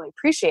 I would really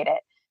appreciate it.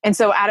 And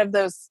so out of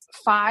those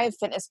 5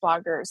 fitness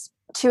bloggers,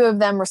 2 of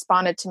them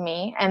responded to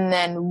me. And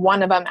then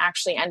one of them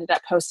actually ended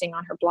up posting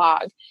on her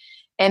blog.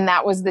 And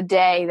that was the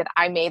day that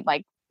I made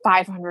like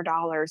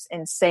 $500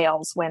 in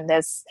sales when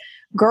this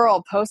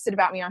girl posted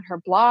about me on her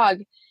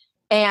blog.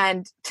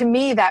 And to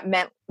me, that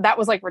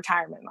was like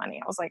retirement money.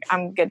 I was like,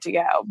 I'm good to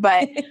go.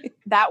 But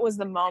that was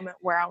the moment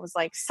where I was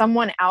like,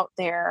 someone out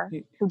there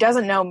who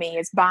doesn't know me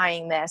is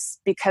buying this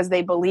because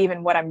they believe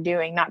in what I'm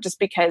doing, not just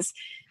because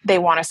they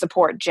want to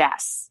support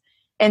Jess.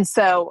 And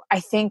so I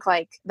think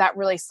like that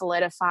really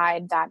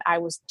solidified that I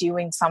was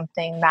doing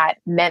something that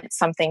meant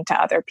something to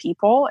other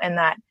people and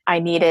that I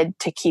needed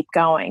to keep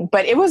going.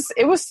 But it was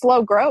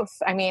slow growth.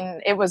 I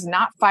mean, it was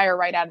not fire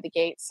right out of the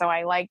gate. So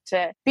I like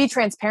to be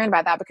transparent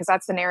about that because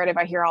that's the narrative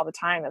I hear all the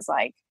time is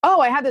like, oh,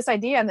 I had this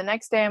idea and the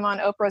next day I'm on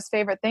Oprah's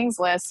favorite things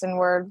list and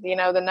we're,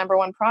 the number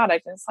 1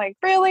 product. And it's like,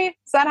 really?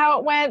 Is that how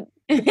it went?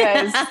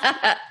 Because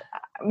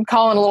I'm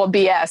calling a little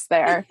BS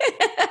there.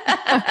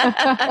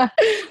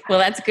 Well,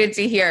 that's good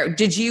to hear.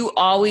 Did you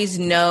always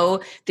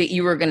know that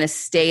you were going to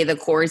stay the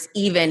course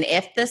even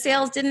if the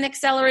sales didn't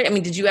accelerate? I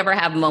mean, did you ever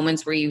have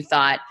moments where you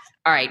thought,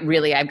 all right,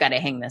 really, I've got to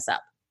hang this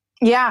up?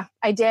 Yeah,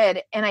 I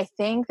did. And I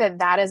think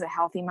that is a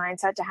healthy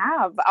mindset to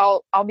have.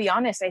 I'll be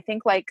honest. I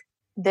think like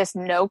this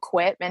no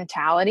quit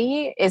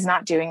mentality is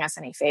not doing us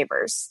any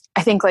favors.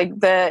 I think like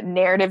the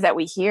narrative that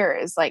we hear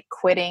is like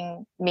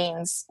quitting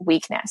means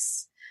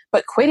weakness.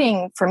 But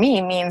quitting for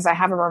me means I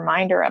have a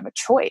reminder of a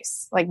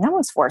choice. Like no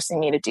one's forcing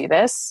me to do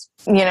this.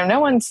 No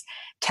one's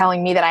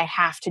telling me that I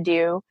have to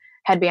do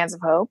Headbands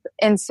of Hope.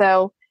 And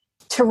so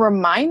to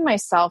remind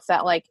myself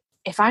that like,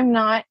 if I'm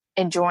not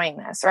enjoying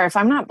this, or if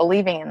I'm not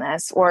believing in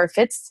this, or if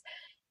it's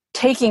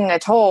taking a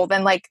toll,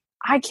 then like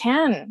I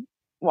can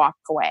walk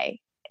away.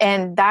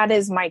 And that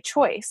is my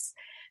choice.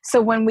 So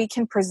when we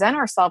can present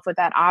ourselves with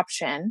that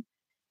option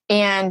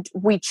and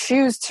we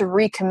choose to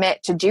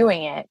recommit to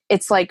doing it,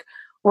 it's like,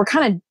 we're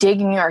kind of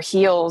digging our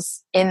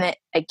heels in it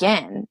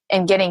again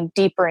and getting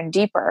deeper and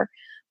deeper.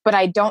 But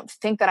I don't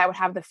think that I would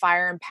have the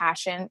fire and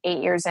passion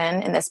 8 years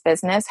in this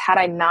business had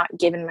I not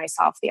given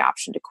myself the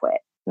option to quit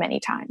many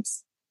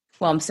times.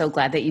 Well, I'm so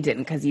glad that you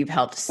didn't because you've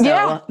helped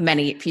so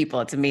many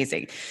people. It's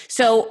amazing.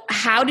 So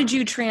how did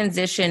you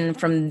transition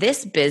from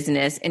this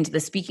business into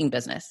the speaking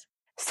business?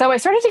 So I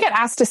started to get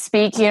asked to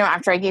speak,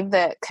 after I gave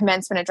the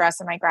commencement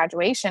address at my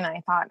graduation.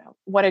 I thought,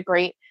 what a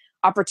great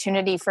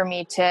opportunity for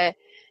me to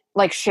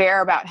like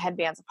share about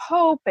Headbands of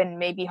Hope and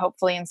maybe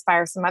hopefully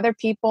inspire some other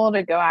people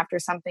to go after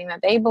something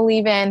that they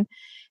believe in.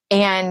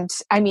 And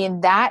I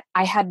mean, that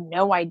I had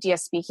no idea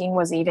speaking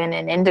was even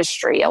an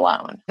industry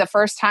alone. The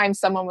first time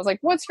someone was like,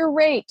 what's your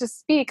rate to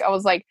speak? I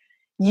was like,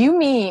 you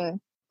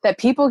mean that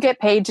people get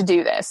paid to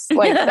do this?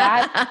 Like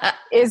that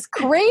is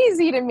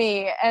crazy to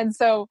me. And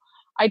so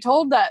I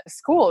told that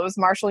school, it was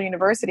Marshall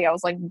University. I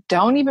was like,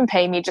 don't even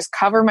pay me, just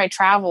cover my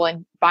travel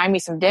and buy me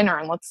some dinner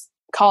and let's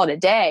call it a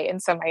day.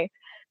 And so my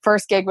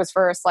first gig was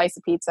for a slice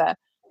of pizza,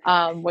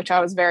 which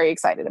I was very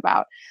excited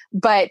about.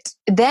 But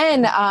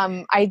then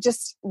I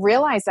just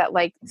realized that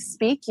like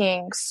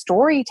speaking,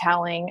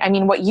 storytelling, I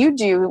mean, what you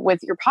do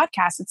with your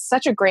podcast, it's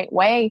such a great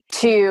way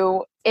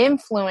to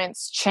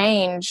influence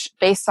change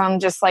based on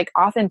just like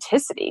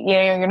authenticity. You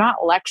know, you're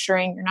not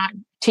lecturing, you're not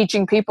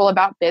teaching people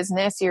about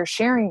business, you're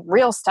sharing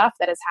real stuff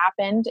that has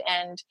happened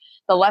and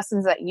the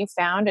lessons that you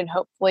found, and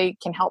hopefully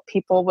can help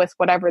people with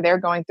whatever they're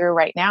going through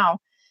right now.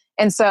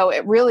 And so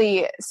it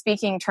really,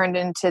 speaking turned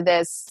into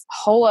this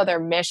whole other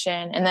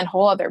mission and then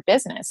whole other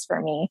business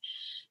for me.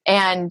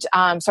 And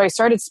so I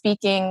started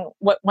speaking.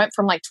 What went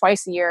from like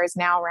twice a year is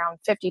now around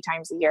 50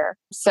 times a year.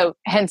 So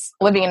hence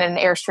living in an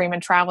Airstream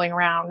and traveling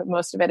around,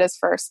 most of it is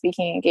for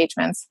speaking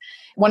engagements.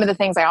 One of the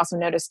things I also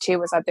noticed too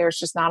was that there's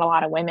just not a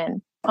lot of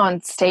women on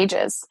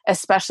stages,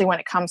 especially when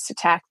it comes to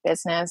tech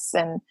business.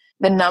 And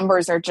the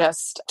numbers are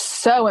just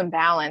so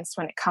imbalanced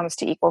when it comes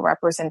to equal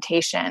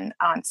representation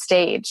on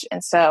stage.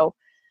 And so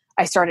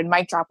I started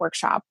Mic Drop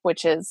Workshop,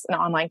 which is an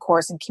online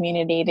course and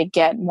community to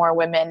get more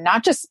women,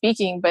 not just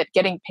speaking, but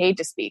getting paid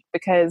to speak.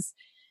 Because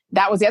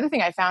that was the other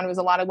thing I found was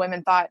a lot of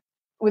women thought,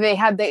 well, they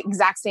had the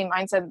exact same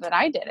mindset that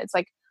I did. It's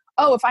like,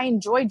 oh, if I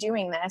enjoy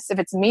doing this, if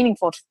it's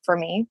meaningful for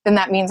me, then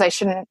that means I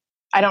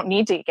don't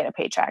need to get a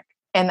paycheck.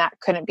 And that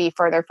couldn't be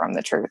further from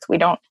the truth. We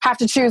don't have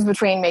to choose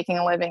between making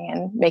a living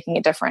and making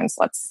a difference.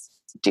 Let's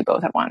do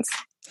both at once.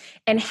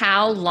 And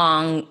how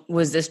long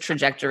was this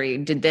trajectory?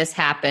 Did this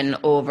happen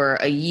over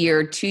a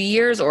year, 2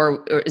 years,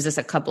 or is this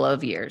a couple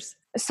of years?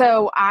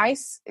 So I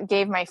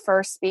gave my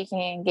first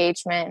speaking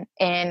engagement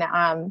in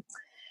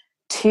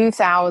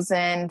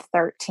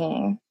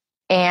 2013.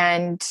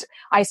 And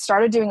I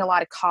started doing a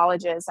lot of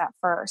colleges at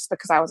first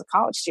because I was a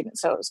college student,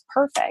 so it was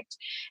perfect.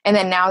 And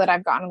then now that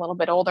I've gotten a little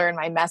bit older and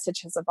my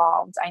message has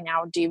evolved, I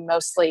now do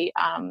mostly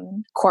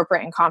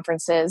corporate and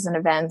conferences and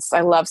events.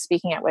 I love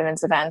speaking at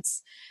women's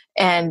events.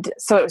 And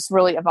so it was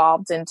really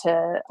evolved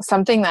into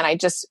something that I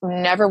just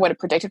never would have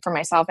predicted for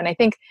myself. And I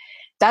think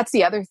that's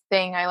the other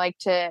thing I like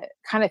to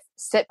kind of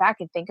sit back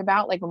and think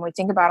about. Like when we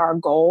think about our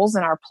goals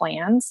and our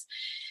plans,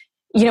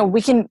 you know,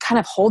 we can kind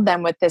of hold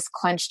them with this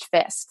clenched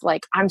fist.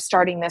 Like, I'm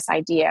starting this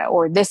idea,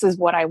 or this is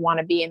what I want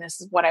to be and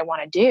this is what I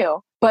want to do.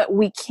 But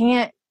we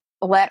can't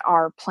let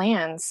our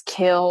plans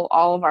kill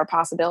all of our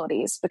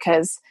possibilities,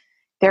 because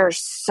there's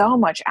so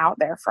much out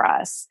there for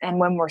us. And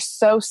when we're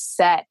so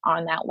set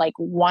on that like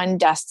one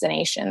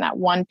destination, that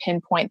one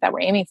pinpoint that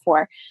we're aiming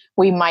for,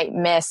 we might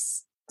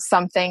miss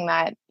something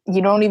that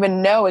you don't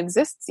even know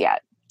exists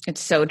yet.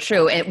 It's so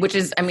true. And which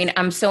is, I mean,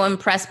 I'm so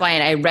impressed by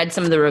it. I read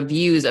some of the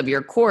reviews of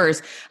your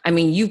course. I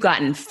mean, you've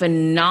gotten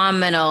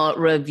phenomenal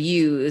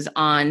reviews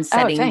on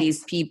setting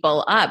these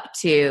people up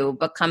to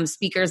become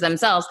speakers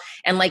themselves.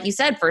 And like you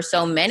said, for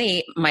so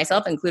many,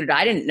 myself included,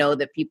 I didn't know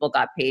that people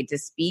got paid to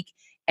speak.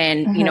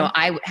 And, you know,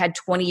 I had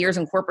 20 years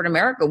in corporate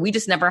America. We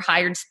just never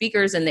hired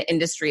speakers in the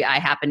industry I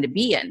happen to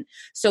be in.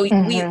 So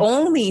we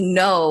only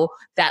know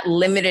that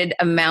limited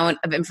amount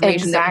of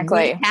information that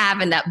we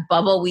have in that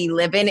bubble we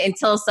live in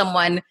until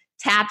someone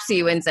taps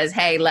you and says,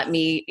 hey, let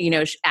me, you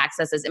know,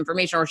 access this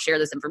information or share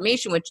this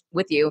information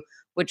with you,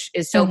 which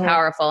is so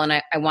powerful. And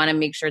I want to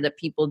make sure that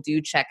people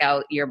do check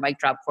out your Mic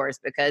Drop course,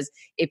 because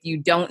if you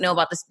don't know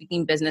about the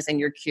speaking business and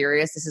you're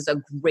curious, this is a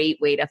great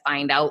way to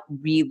find out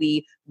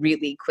really,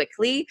 really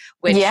quickly,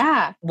 which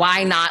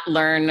why not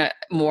learn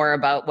more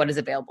about what is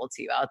available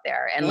to you out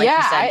there? And like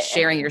you said,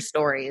 sharing your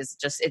story is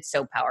just, it's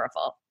so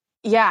powerful.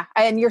 Yeah.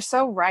 And you're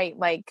so right.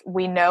 Like,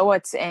 we know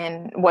what's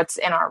in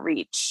our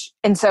reach.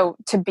 And so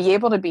to be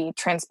able to be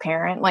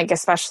transparent, like,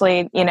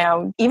 especially, you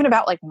know, even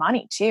about like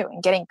money too,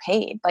 and getting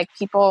paid, like,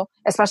 people,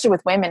 especially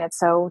with women, it's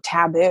so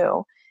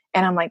taboo.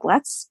 And I'm like,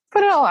 let's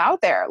put it all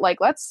out there.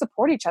 Like, let's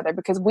support each other,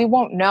 because we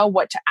won't know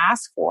what to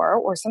ask for,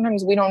 or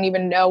sometimes we don't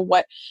even know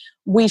what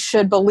we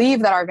should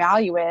believe that our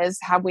value is,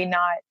 have we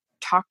not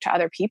talked to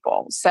other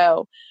people.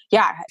 So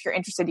yeah, if you're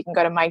interested, you can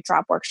go to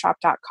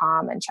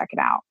micdropworkshop.com and check it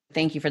out.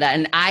 Thank you for that.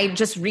 And I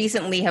just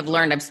recently have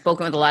learned, I've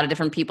spoken with a lot of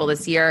different people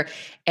this year,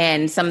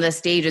 and some of the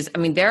stages, I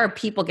mean, there are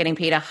people getting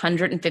paid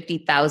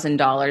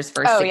 $150,000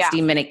 for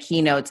 60-minute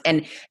keynotes.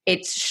 And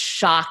it's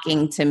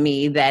shocking to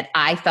me that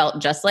I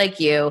felt just like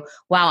you.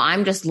 Wow,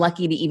 I'm just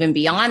lucky to even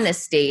be on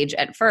this stage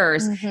at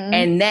first.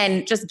 And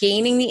then just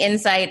gaining the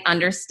insight,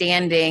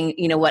 understanding,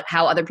 you know,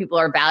 how other people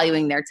are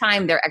valuing their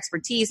time, their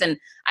expertise. And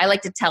I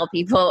like to tell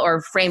people,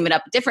 or frame it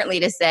up differently,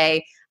 to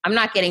say, I'm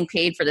not getting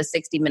paid for the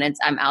 60 minutes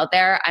I'm out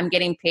there. I'm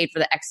getting paid for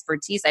the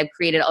expertise I've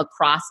created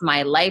across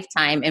my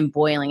lifetime, and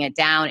boiling it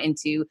down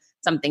into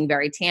something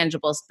very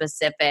tangible,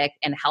 specific,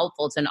 and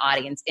helpful to an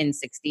audience in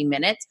 60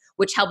 minutes,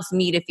 which helps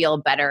me to feel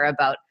better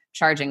about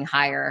charging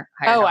higher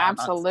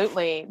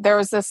absolutely amounts. There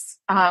was this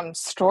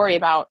story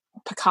about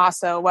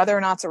Picasso. Whether or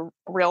not it's a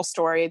real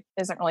story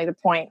isn't really the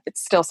point. It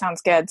still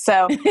sounds good.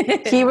 So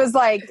he was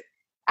like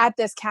at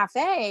this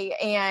cafe,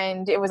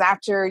 and it was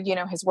after, you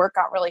know, his work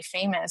got really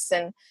famous,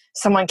 and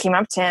someone came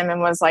up to him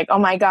and was like, oh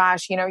my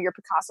gosh, you know, you're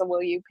Picasso,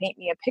 will you paint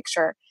me a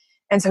picture?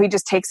 And so he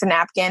just takes a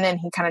napkin and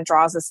he kind of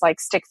draws this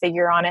like stick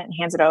figure on it and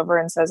hands it over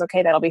and says,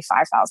 okay, that'll be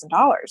 $5,000.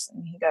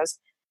 And he goes,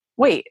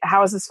 wait,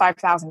 how is this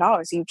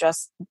 $5,000? You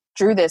just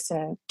drew this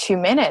in 2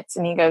 minutes.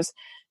 And he goes,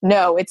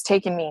 no, it's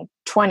taken me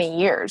 20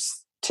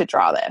 years to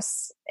draw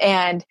this.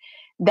 And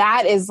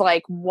that is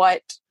like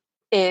what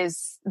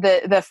is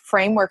the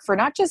framework for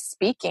not just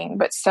speaking,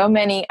 but so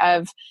many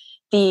of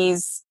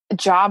these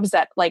jobs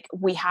that like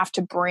we have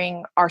to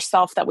bring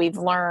ourselves that we've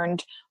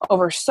learned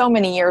over so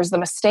many years, the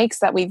mistakes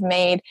that we've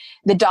made,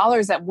 the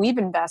dollars that we've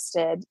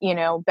invested,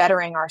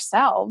 bettering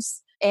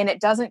ourselves. And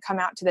it doesn't come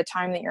out to the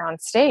time that you're on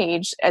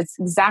stage. It's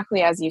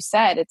exactly as you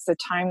said, it's the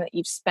time that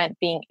you've spent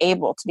being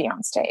able to be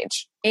on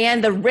stage.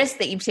 And the risk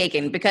that you've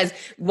taken, because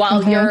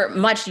while you're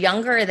much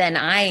younger than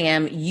I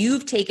am,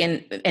 you've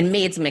taken and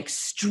made some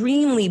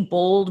extremely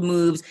bold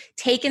moves,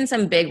 taken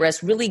some big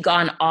risks, really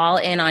gone all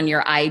in on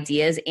your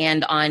ideas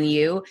and on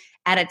you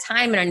at a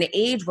time and an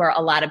age where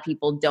a lot of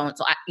people don't.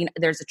 So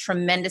there's a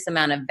tremendous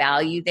amount of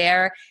value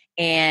there.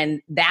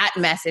 And that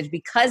message,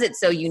 because it's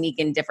so unique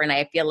and different,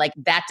 I feel like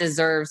that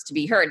deserves to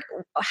be heard.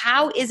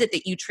 How is it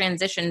that you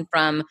transition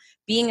from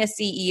being a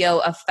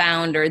CEO, a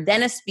founder,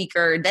 then a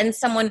speaker, then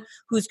someone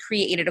who's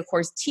created a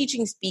course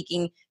teaching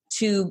speaking,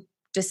 to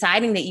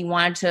deciding that you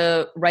wanted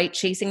to write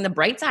Chasing the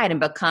Bright Side and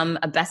become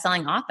a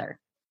best-selling author?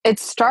 It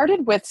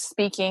started with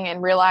speaking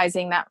and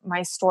realizing that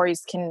my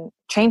stories can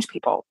change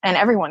people, and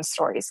everyone's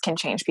stories can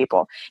change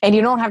people. And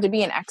you don't have to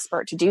be an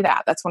expert to do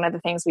that. That's one of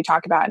the things we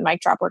talk about in Mic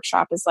Drop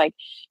Workshop is like,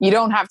 you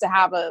don't have to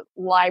have a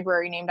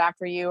library named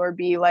after you or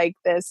be like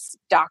this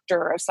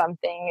doctor of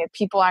something.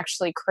 People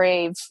actually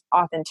crave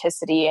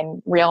authenticity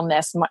and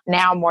realness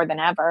now more than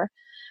ever.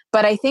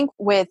 But I think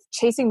with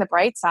Chasing the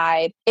Bright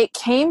Side, it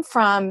came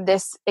from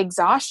this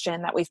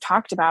exhaustion that we've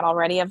talked about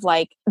already of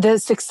like the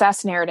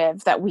success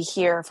narrative that we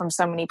hear from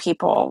so many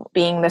people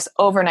being this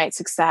overnight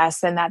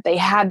success and that they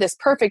had this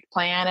perfect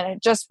plan and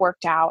it just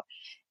worked out.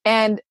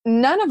 And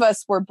none of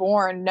us were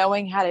born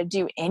knowing how to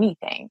do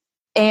anything.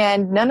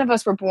 And none of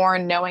us were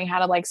born knowing how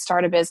to like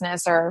start a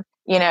business or,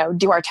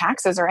 do our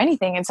taxes or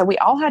anything. And so we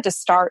all had to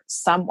start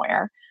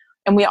somewhere.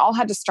 And we all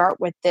had to start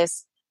with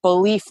this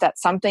belief that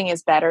something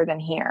is better than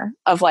here,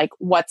 of like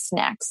what's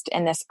next,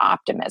 and this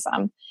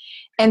optimism.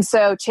 And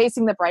so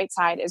Chasing the Bright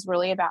Side is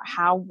really about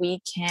how we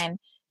can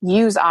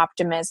use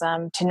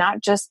optimism to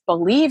not just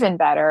believe in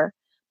better,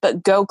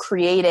 but go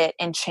create it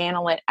and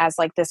channel it as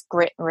like this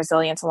grit and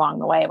resilience along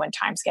the way when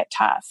times get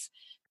tough.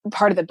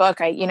 Part of the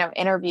book, I,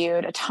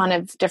 interviewed a ton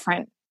of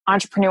different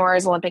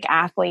entrepreneurs, Olympic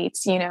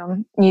athletes,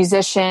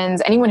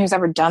 musicians, anyone who's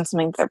ever done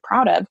something that they're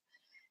proud of.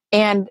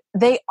 And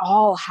they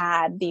all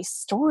had these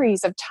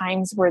stories of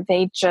times where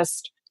they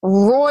just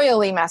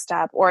royally messed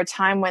up, or a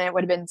time when it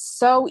would have been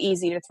so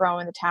easy to throw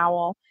in the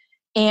towel.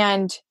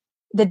 And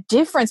the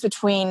difference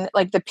between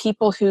like the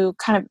people who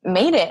kind of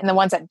made it and the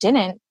ones that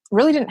didn't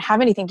really didn't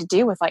have anything to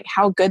do with like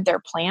how good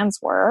their plans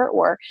were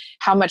or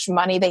how much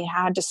money they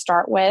had to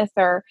start with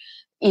or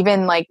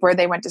even like where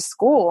they went to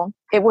school.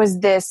 It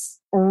was this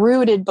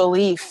rooted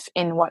belief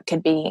in what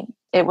could be.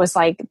 It was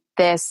like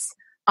this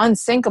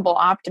unsinkable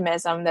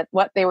optimism that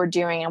what they were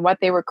doing and what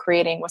they were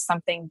creating was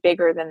something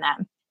bigger than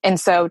them. And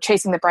so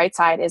Chasing the Bright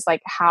Side is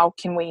like, how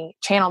can we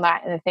channel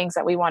that in the things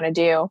that we want to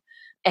do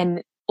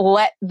and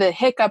let the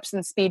hiccups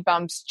and speed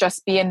bumps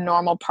just be a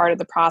normal part of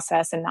the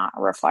process and not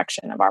a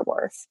reflection of our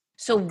worth.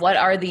 So what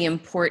are the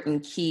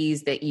important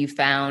keys that you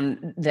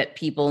found that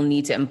people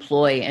need to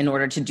employ in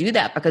order to do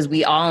that? Because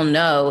we all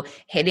know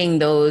hitting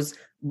those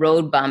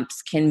road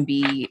bumps can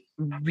be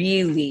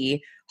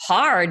really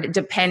hard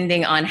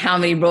depending on how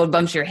many road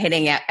bumps you're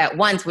hitting at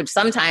once, which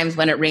sometimes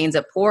when it rains,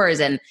 it pours,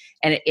 and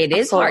it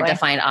is hard to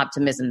find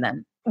optimism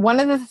then.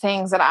 One of the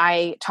things that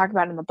I talk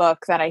about in the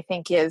book that I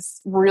think is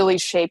really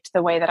shaped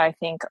the way that I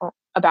think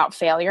about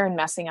failure and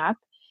messing up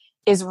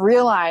is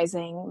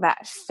realizing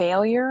that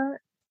failure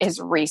is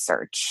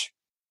research.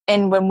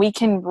 And when we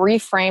can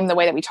reframe the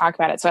way that we talk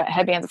about it, so at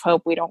Headbands of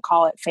Hope, we don't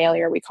call it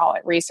failure, we call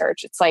it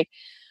research. It's like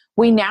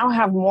we now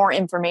have more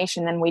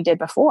information than we did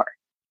before.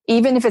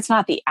 Even if it's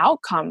not the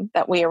outcome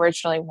that we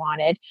originally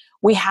wanted,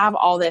 we have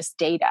all this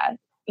data,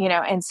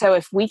 and so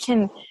if we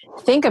can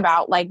think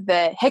about like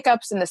the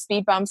hiccups and the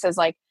speed bumps as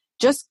like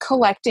just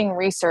collecting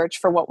research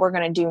for what we're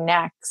going to do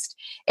next,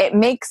 it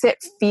makes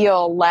it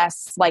feel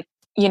less like,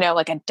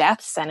 like a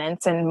death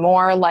sentence and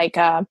more like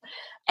a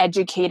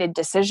educated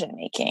decision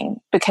making,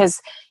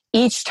 because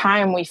each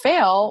time we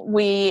fail,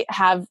 we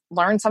have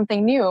learned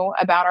something new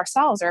about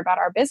ourselves or about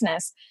our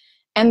business.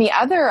 And the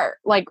other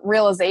like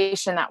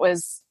realization that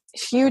was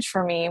huge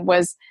for me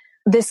was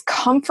this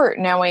comfort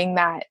knowing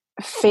that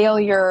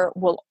failure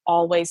will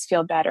always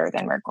feel better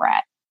than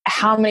regret.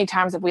 How many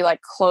times have we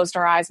like closed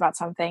our eyes about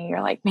something?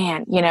 You're like,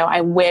 man,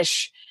 I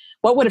wish,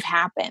 what would have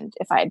happened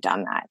if I had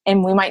done that?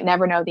 And we might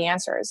never know the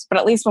answers, but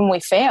at least when we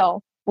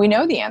fail, we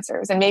know the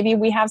answers. And maybe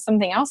we have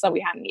something else that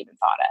we hadn't even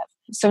thought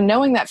of. So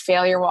knowing that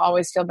failure will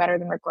always feel better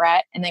than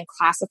regret, and then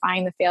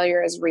classifying the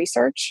failure as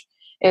research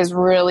is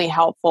really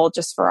helpful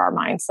just for our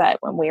mindset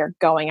when we are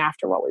going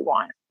after what we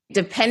want.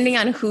 Depending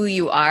on who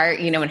you are,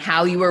 and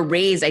how you were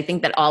raised, I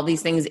think that all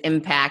these things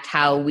impact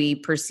how we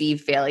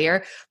perceive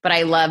failure. But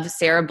I love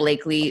Sara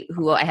Blakely,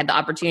 who I had the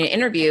opportunity to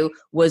interview,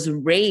 was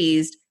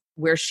raised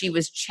where she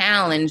was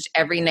challenged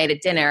every night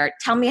at dinner,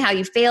 tell me how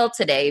you failed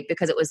today,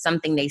 because it was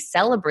something they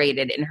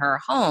celebrated in her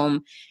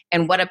home.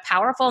 And what a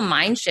powerful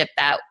mind shift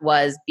that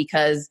was,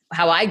 because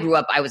how I grew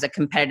up, I was a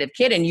competitive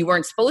kid and you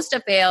weren't supposed to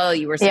fail.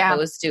 You were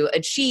supposed to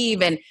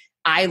achieve. And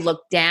I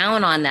looked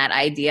down on that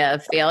idea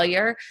of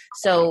failure.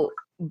 So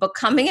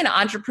becoming an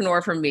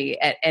entrepreneur for me,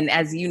 and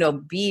as you know,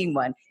 being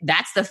one,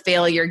 that's the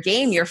failure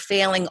game. You're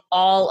failing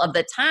all of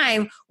the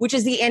time, which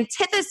is the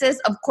antithesis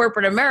of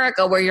corporate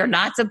America, where you're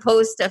not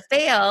supposed to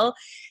fail.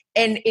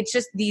 And it's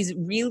just these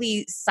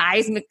really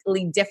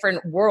seismically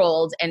different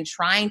worlds, and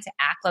trying to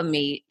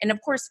acclimate. And of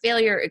course,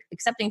 failure,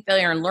 accepting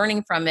failure and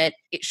learning from it,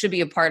 it should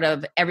be a part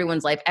of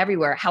everyone's life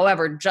everywhere.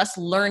 However, just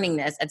learning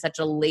this at such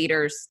a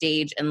later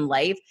stage in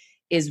life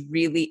is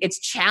really, it's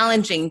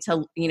challenging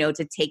to,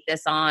 to take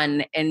this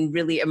on and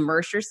really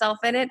immerse yourself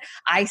in it.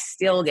 I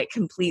still get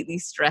completely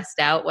stressed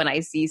out when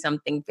I see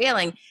something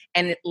failing.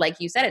 And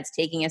like you said, it's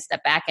taking a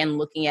step back and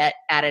looking at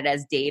it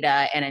as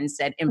data and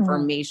instead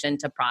information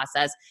to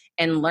process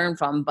and learn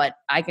from. But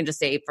I can just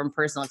say from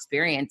personal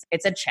experience,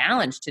 it's a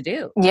challenge to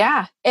do.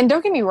 Yeah. And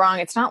don't get me wrong.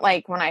 It's not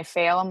like when I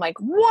fail, I'm like,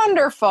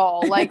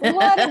 wonderful. Like,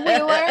 what have we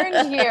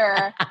learned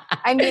here?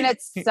 I mean,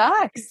 it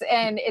sucks.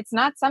 And it's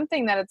not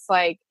something that it's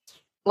like,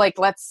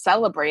 let's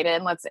celebrate it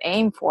and let's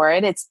aim for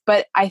it.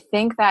 But I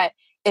think that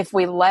if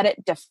we let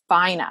it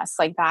define us,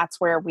 like that's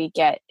where we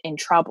get in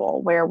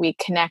trouble, where we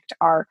connect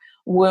our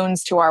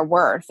wounds to our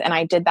worth. And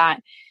I did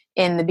that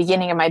in the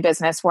beginning of my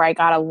business, where I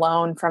got a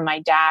loan from my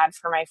dad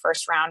for my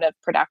first round of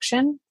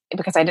production,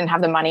 because I didn't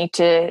have the money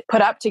to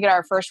put up to get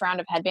our first round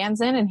of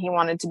headbands in, and he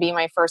wanted to be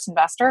my first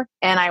investor.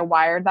 And I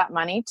wired that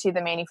money to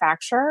the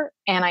manufacturer,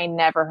 and I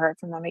never heard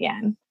from them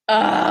again.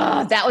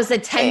 That was a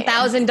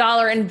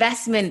 $10,000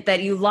 investment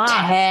that you lost.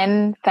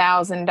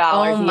 $10,000.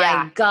 Oh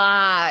my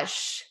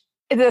gosh.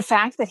 The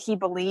fact that he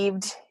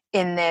believed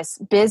in this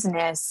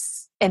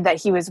business and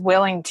that he was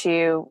willing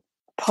to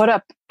put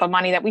up the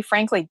money that we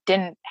frankly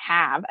didn't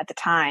have at the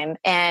time.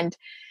 And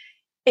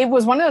it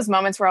was one of those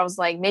moments where I was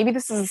like, maybe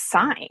this is a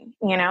sign,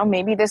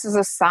 maybe this is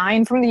a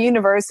sign from the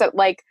universe that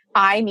like,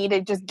 I need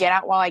to just get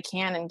out while I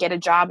can and get a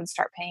job and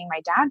start paying my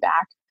dad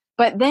back.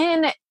 But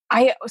then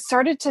I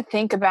started to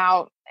think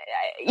about,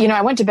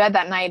 I went to bed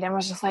that night and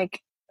was just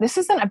like, this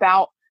isn't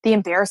about the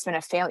embarrassment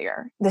of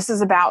failure. This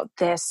is about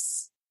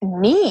this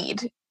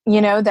need,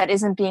 that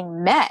isn't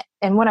being met.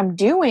 And what I'm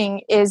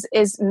doing is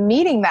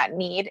meeting that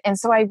need. And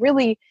so I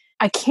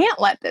can't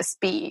let this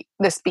be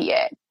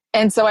it.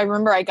 And so I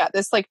remember I got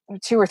this like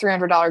 $200 or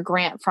 $300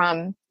 grant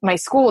from my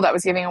school that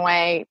was giving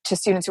away to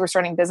students who were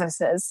starting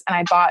businesses. And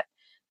I bought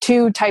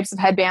 2 types of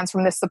headbands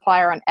from this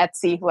supplier on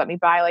Etsy who let me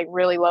buy like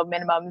really low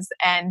minimums.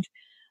 And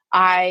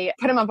I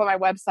put them up on my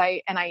website,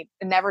 and I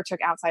never took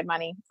outside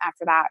money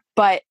after that.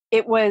 But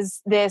it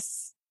was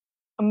this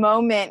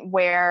moment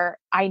where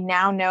I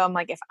now know, I'm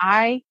like, if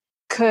I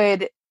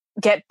could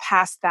get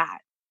past that,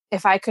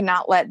 if I could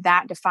not let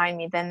that define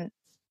me, then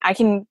I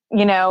can,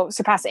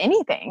 surpass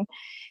anything.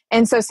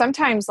 And so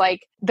sometimes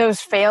like those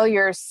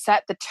failures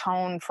set the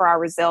tone for our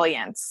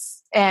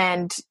resilience,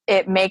 and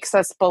it makes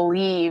us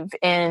believe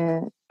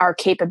in our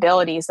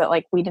capabilities that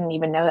like we didn't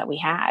even know that we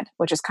had,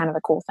 which is kind of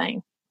the cool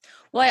thing.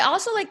 Well, I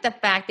also like the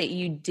fact that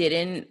you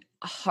didn't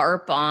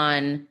harp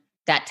on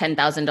that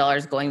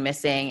 $10,000 going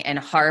missing and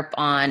harp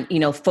on,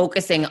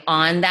 focusing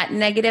on that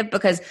negative,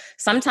 because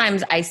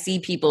sometimes I see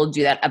people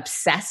do that,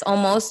 obsess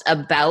almost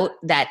about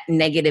that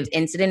negative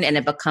incident, and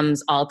it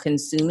becomes all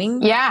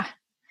consuming. Yeah.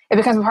 It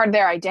becomes part of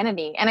their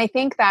identity. And I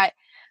think that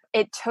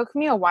it took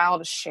me a while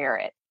to share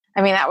it.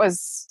 I mean, that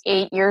was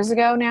 8 years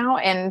ago now.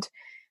 And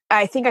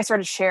I think I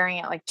started sharing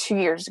it like 2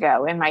 years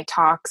ago in my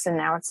talks, and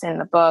now it's in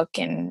the book,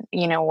 and,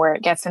 where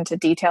it gets into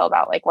detail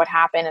about like what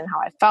happened and how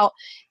I felt.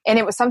 And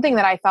it was something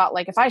that I thought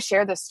like, if I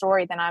share this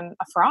story, then I'm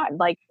a fraud.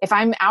 Like if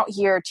I'm out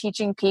here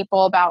teaching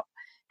people about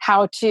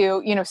how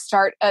to,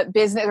 start a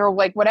business or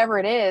like whatever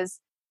it is,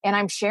 and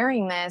I'm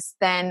sharing this,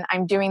 then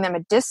I'm doing them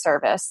a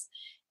disservice.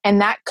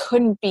 And that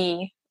couldn't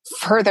be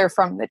further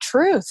from the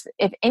truth.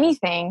 If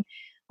anything,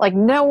 like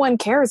no one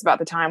cares about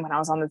the time when I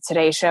was on the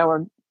Today Show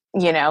or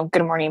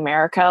Good Morning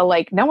America.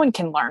 Like no one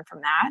can learn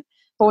from that.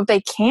 But what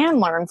they can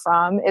learn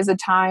from is a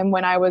time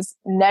when I was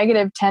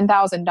negative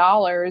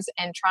 $10,000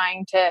 and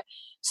trying to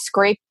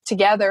scrape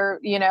together,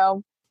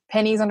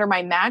 pennies under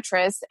my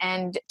mattress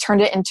and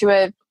turned it into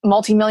a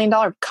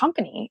multi-million-dollar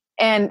company.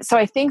 And so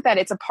I think that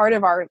it's a part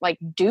of our like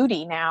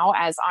duty now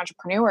as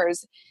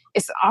entrepreneurs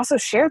is to also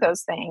share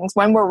those things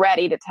when we're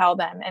ready to tell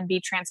them and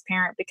be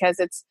transparent, because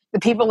it's the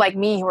people like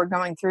me who are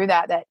going through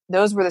that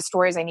those were the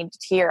stories I needed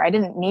to hear. I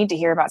didn't need to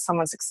hear about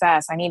someone's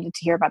success. I needed to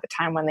hear about the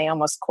time when they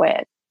almost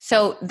quit.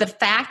 So the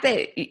fact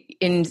that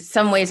in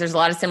some ways there's a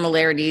lot of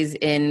similarities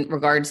in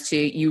regards to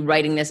you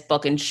writing this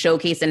book and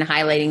showcasing and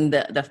highlighting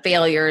the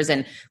failures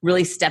and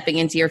really stepping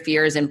into your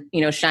fears and,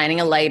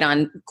 shining a light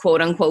on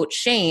quote unquote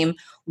shame.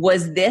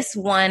 Was this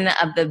one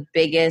of the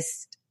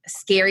biggest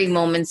scary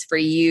moments for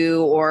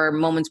you, or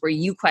moments where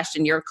you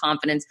questioned your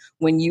confidence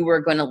when you were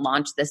going to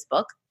launch this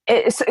book?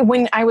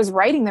 When I was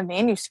writing the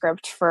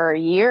manuscript for a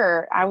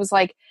year, I was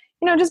like,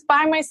 just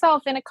by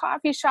myself in a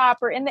coffee shop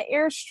or in the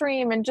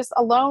Airstream and just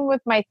alone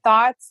with my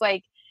thoughts,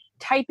 like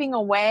typing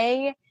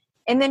away.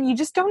 And then you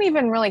just don't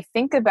even really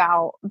think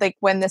about like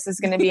when this is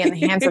going to be in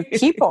the hands of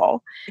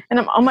people. And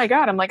oh my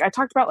God, I'm like, I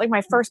talked about like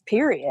my first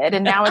period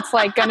and now it's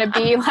like going to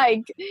be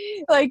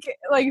like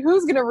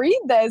who's going to read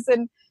this?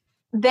 And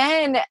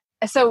then,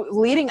 so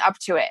leading up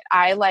to it,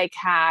 I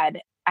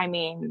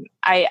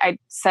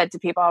said to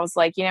people, I was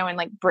like, when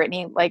like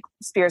Britney, like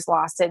Spears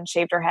lost it and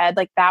shaved her head,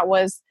 like that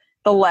was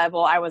the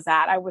level I was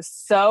at. I was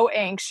so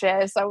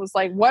anxious. I was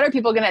like, what are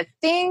people going to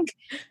think?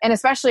 And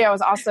especially I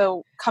was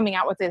also coming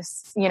out with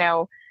this,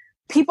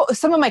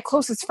 some of my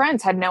closest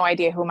friends had no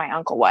idea who my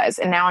uncle was.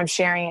 And now I'm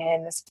sharing it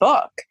in this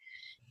book.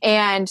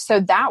 And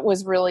so that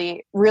was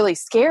really, really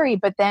scary.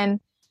 But then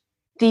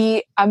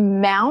the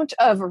amount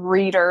of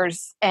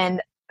readers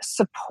and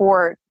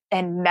support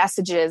and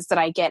messages that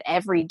I get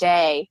every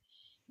day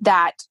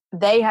that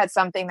they had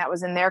something that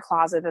was in their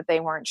closet that they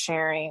weren't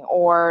sharing,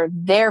 or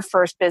their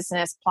first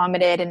business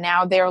plummeted and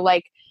now they're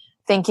like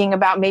thinking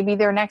about maybe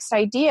their next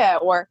idea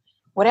or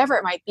whatever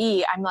it might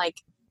be. I'm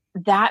like,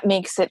 that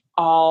makes it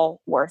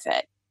all worth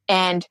it.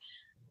 And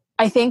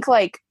I think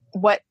like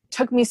what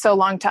took me so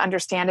long to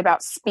understand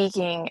about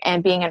speaking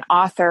and being an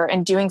author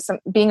and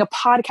being a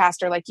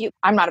podcaster like you,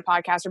 I'm not a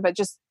podcaster, but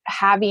just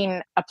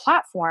having a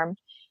platform,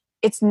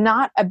 it's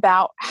not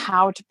about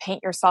how to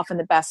paint yourself in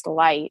the best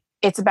light.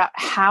 It's about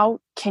how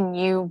can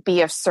you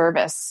be of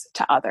service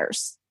to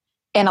others.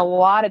 And a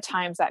lot of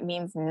times that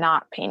means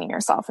not painting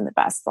yourself in the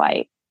best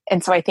light.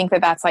 And so I think that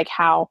that's like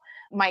how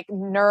my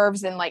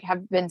nerves and like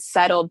have been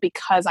settled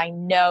because I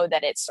know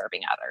that it's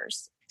serving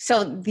others.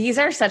 So these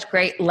are such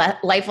great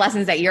life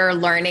lessons that you're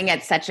learning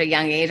at such a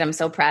young age. I'm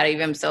so proud of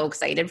you. I'm so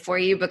excited for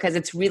you because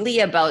it's really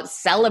about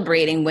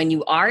celebrating when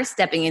you are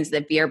stepping into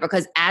the fear,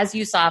 because as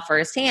you saw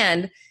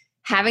firsthand,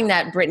 having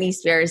that Britney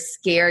Spears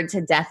scared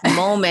to death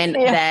moment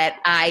that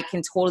I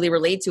can totally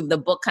relate to, the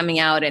book coming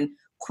out and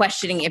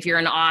questioning if you're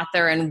an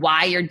author and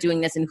why you're doing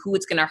this and who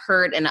it's going to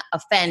hurt and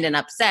offend and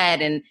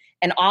upset and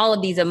all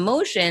of these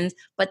emotions.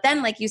 But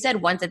then, like you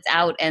said, once it's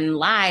out and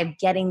live,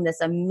 getting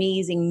this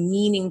amazing,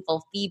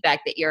 meaningful feedback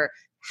that you're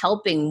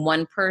helping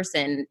one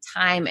person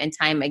time and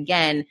time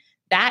again,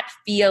 that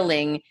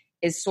feeling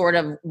is sort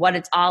of what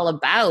it's all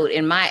about,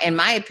 in my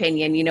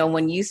opinion.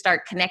 When you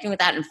start connecting with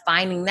that and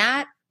finding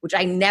that, which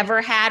I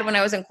never had when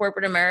I was in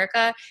corporate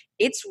America,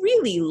 it's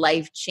really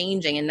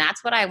life-changing. And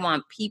that's what I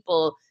want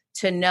people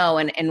to know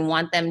and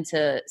want them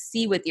to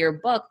see with your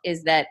book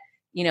is that,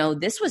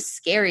 this was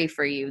scary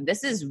for you.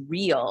 This is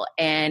real.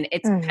 And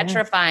it's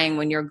petrifying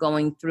when you're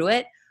going through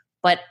it.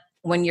 But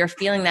when you're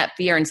feeling that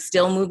fear and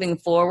still moving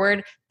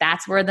forward,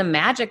 that's where the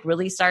magic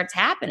really starts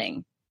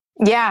happening.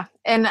 Yeah.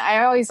 And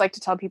I always like to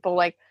tell people,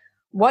 like,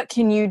 what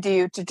can you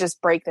do to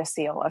just break the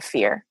seal of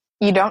fear?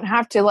 You don't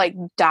have to like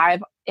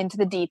dive into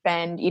the deep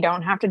end. You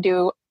don't have to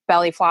do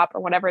belly flop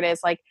or whatever it is.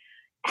 Like,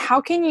 how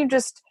can you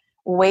just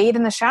wade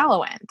in the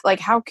shallow end?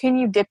 Like, how can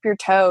you dip your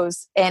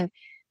toes? And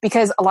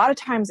because a lot of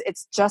times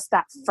it's just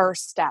that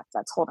first step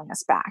that's holding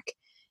us back.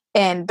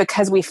 And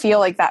because we feel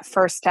like that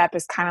first step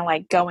is kind of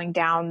like going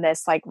down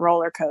this like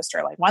roller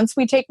coaster. Like once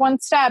we take one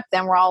step,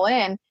 then we're all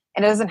in,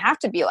 and it doesn't have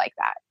to be like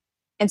that.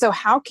 And so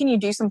how can you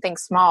do something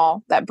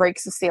small that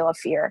breaks the seal of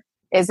fear?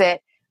 Is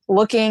it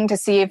looking to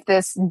see if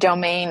this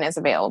domain is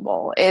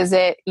available? Is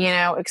it,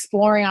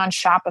 exploring on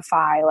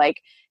Shopify,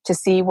 like to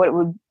see what it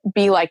would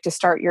be like to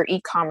start your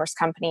e-commerce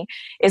company?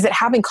 Is it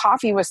having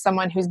coffee with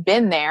someone who's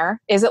been there?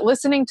 Is it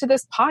listening to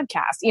this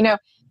podcast?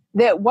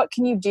 What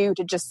can you do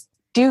to just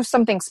do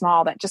something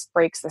small that just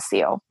breaks the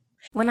seal?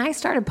 When I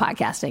started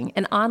podcasting,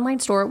 an online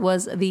store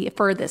was the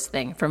furthest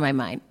thing from my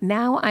mind.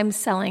 Now I'm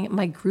selling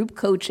my group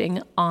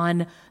coaching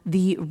on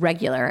the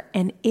regular,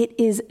 and it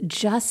is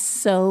just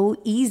so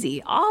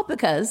easy, all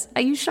because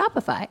I use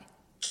Shopify.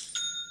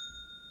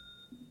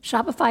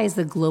 Shopify is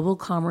the global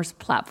commerce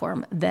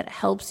platform that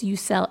helps you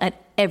sell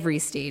at every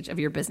stage of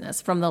your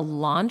business, from the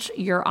launch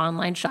your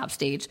online shop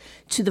stage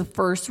to the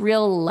first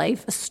real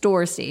life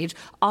store stage,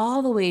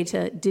 all the way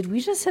to, did we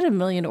just hit 1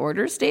 million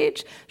orders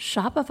stage?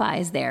 Shopify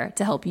is there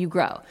to help you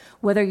grow.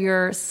 Whether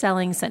you're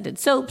selling scented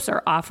soaps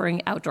or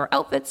offering outdoor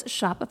outfits,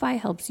 Shopify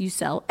helps you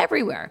sell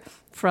everywhere.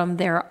 From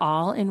their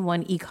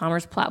all-in-one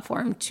e-commerce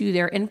platform to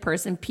their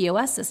in-person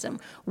POS system,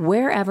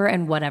 wherever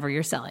and whatever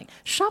you're selling,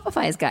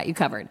 Shopify's got you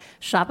covered.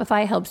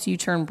 Shopify helps you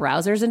turn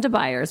browsers into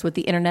buyers with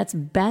the internet's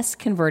best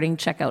converting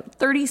checkout,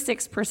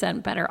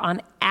 36% better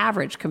on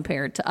average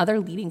compared to other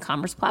leading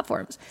commerce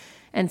platforms,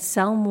 and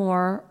sell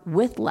more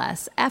with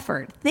less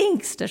effort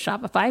thanks to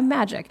Shopify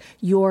Magic,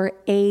 your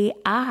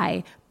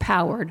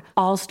AI-powered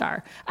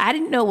all-star. I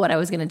didn't know what I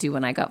was going to do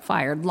when I got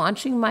fired.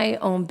 Launching my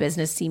own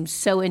business seemed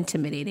so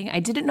intimidating. I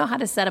didn't know how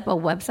to set up a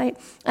website,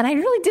 and I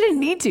really didn't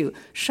need to.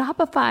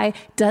 Shopify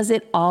does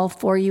it all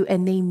for you,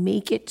 and they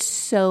make it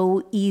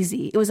so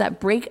easy. It was that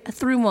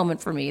breakthrough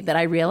moment for me that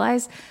I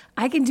realized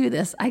I can do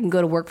this. I can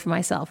go to work for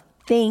myself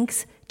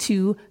thanks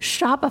to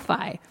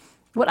Shopify.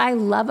 What I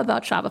love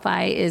about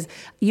Shopify is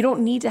you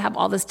don't need to have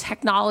all this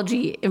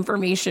technology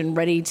information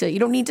you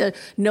don't need to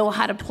know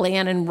how to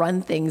plan and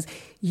run things.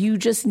 You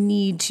just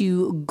need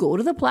to go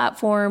to the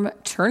platform,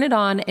 turn it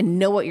on, and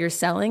know what you're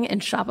selling,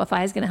 and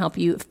Shopify is going to help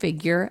you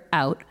figure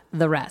out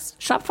the rest.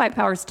 Shopify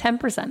powers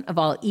 10% of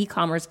all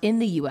e-commerce in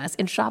the U.S.,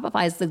 and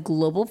Shopify is the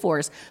global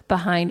force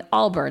behind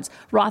Allbirds,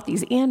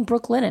 Rothy's, and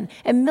Brooklinen,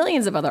 and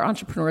millions of other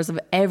entrepreneurs of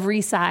every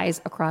size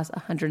across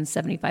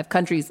 175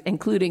 countries,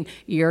 including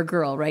your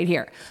girl right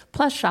here.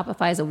 Plus,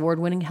 Shopify's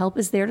award-winning help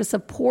is there to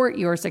support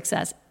your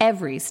success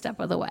every step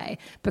of the way,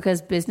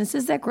 because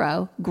businesses that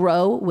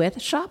grow with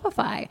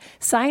Shopify.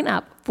 Sign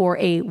up for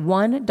a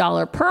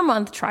 $1 per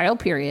month trial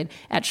period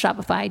at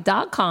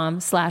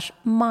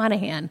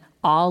shopify.com/Monahan,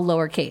 all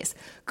lowercase.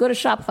 Go to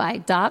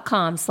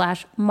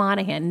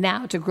shopify.com/Monahan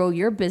now to grow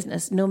your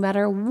business no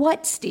matter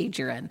what stage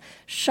you're in.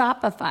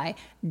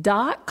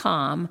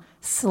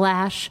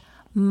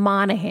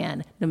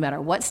 Shopify.com/Monahan. No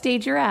matter what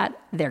stage you're at,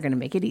 they're going to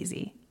make it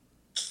easy.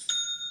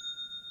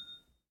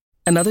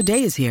 Another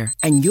day is here,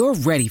 and you're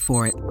ready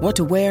for it. What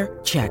to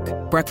wear? Check.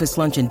 Breakfast,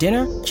 lunch, and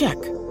dinner? Check.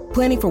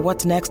 Planning for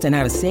what's next and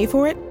how to save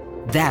for it?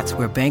 That's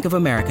where Bank of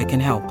America can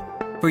help.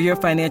 For your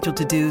financial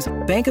to-dos,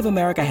 Bank of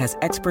America has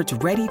experts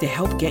ready to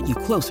help get you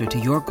closer to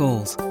your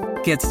goals.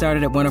 Get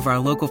started at one of our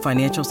local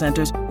financial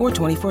centers or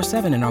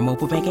 24/7 in our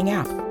mobile banking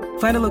app.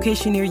 Find a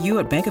location near you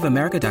at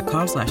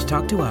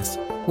bankofamerica.com/talktous.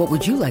 What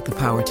would you like the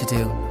power to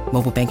do?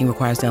 Mobile banking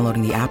requires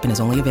downloading the app and is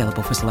only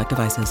available for select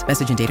devices.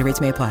 Message and data rates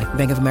may apply.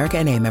 Bank of America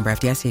NA, member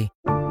FDIC.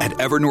 At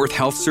Evernorth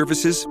Health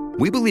Services,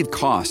 we believe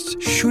costs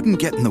shouldn't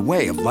get in the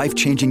way of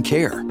life-changing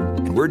care,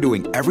 and we're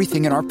doing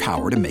everything in our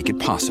power to make it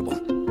possible.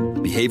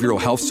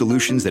 Behavioral health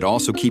solutions that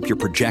also keep your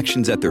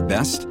projections at their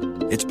best?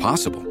 It's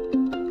possible.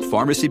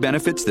 Pharmacy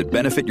benefits that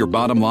benefit your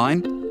bottom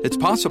line? It's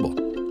possible.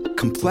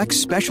 Complex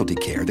specialty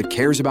care that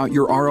cares about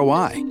your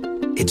ROI?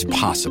 It's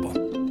possible.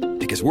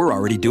 Because we're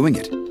already doing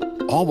it.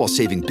 All while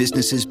saving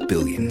businesses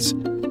billions.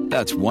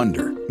 That's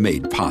Wonder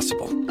made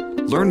possible.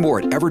 Learn more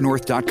at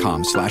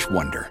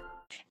evernorth.com/wonder.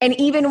 And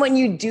even when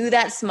you do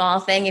that small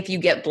thing, if you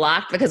get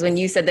blocked, because when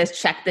you said this,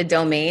 check the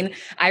domain,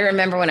 I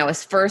remember when I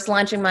was first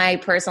launching my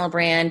personal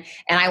brand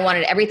and I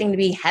wanted everything to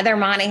be Heather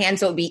Monahan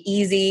so it would be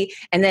easy.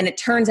 And then it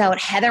turns out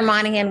Heather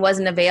Monahan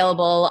wasn't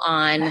available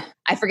on,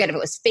 I forget if it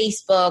was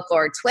Facebook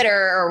or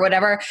Twitter or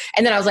whatever.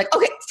 And then I was like,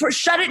 okay,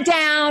 shut it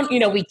down.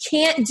 We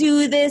can't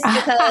do this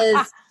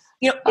because,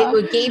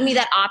 it gave me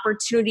that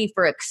opportunity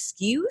for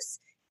excuse.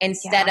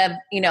 Instead of,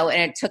 and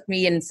it took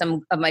me and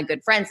some of my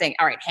good friends saying,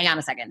 all right, hang on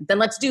a second, then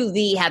let's do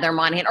the Heather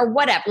Monahan or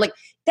whatever. Like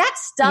that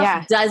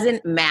stuff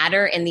doesn't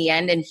matter in the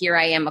end. And here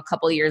I am a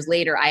couple of years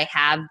later, I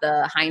have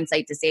the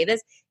hindsight to say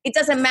this. It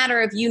doesn't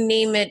matter if you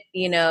name it,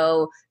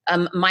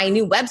 my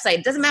new website,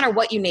 it doesn't matter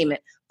what you name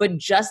it, but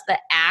just the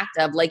act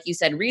of, like you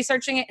said,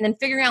 researching it and then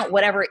figuring out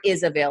whatever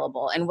is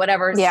available and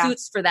whatever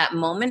suits for that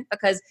moment,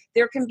 because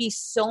there can be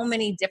so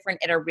many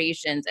different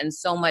iterations and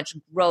so much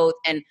growth.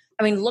 And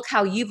I mean, look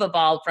how you've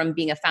evolved from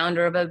being a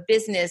founder of a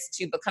business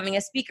to becoming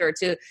a speaker,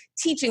 to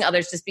teaching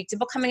others to speak, to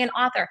becoming an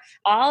author.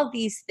 All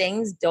these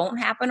things don't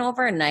happen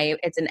overnight.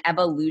 It's an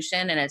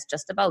evolution and it's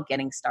just about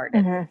getting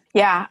started. Mm-hmm.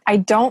 Yeah. I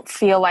don't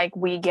feel like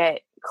we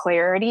get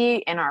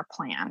clarity in our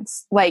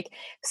plans. Like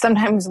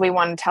sometimes we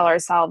want to tell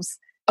ourselves,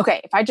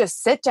 okay, if I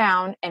just sit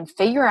down and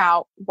figure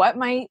out what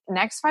my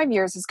next 5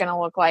 years is going to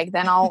look like,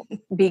 then I'll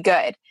be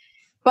good.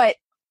 But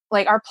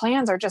like our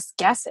plans are just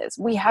guesses.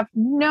 We have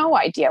no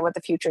idea what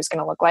the future is going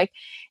to look like.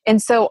 And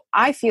so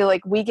I feel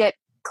like we get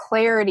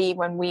clarity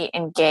when we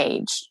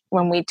engage,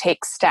 when we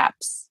take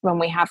steps, when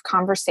we have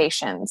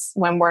conversations,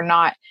 when we're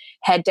not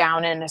head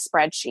down in a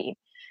spreadsheet.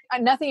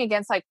 Nothing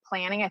against like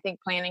planning. I think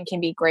planning can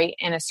be great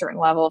in a certain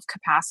level of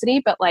capacity,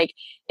 but like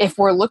if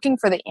we're looking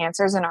for the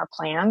answers in our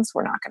plans,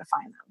 we're not going to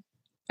find them.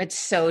 It's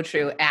so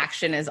true.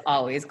 Action is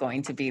always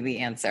going to be the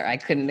answer. I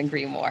couldn't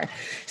agree more.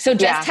 So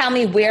just tell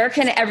me, where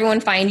can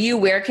everyone find you?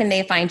 Where can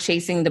they find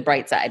Chasing the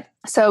Bright Side?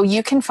 So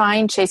you can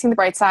find Chasing the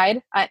Bright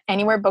Side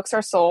anywhere books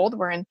are sold.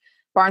 We're in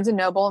Barnes &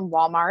 Noble and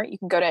Walmart. You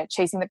can go to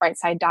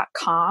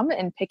chasingthebrightside.com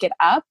and pick it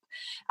up.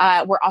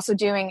 We're also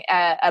doing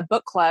a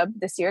book club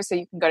this year, so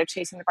you can go to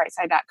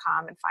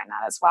chasingthebrightside.com and find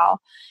that as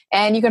well.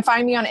 And you can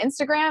find me on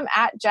Instagram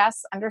at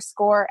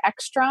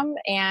Jess_Ekstrom,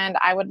 and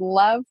I would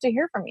love to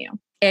hear from you.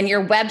 And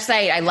your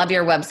website, I love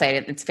your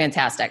website. It's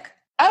fantastic.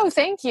 Oh,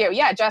 thank you.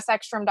 Yeah,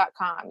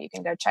 JessEkstrom.com. You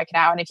can go check it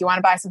out. And if you want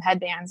to buy some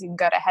headbands, you can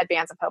go to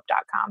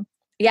headbandsofhope.com.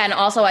 Yeah, and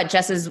also at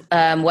Jess's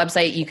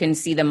website, you can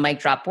see the Mic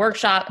Drop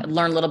workshop,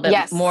 learn a little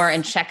bit more,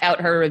 and check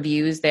out her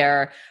reviews.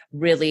 They're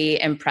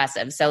really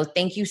impressive. So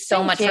thank you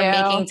so much for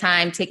taking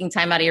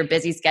time out of your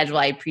busy schedule.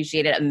 I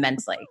appreciate it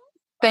immensely.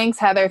 Thanks,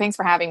 Heather. Thanks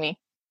for having me.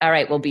 All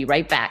right, we'll be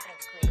right back.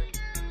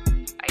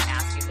 I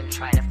asked you to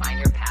try to find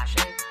your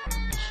passion.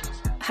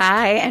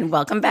 Hi, and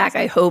welcome back.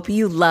 I hope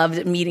you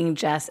loved meeting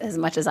Jess as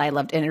much as I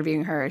loved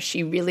interviewing her.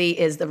 She really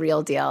is the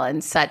real deal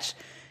and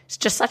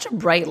just such a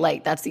bright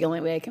light. That's the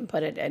only way I can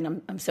put it.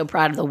 And I'm so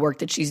proud of the work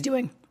that she's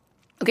doing.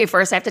 Okay,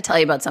 first I have to tell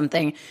you about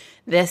something.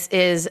 This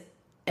is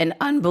an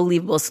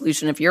unbelievable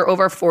solution. If you're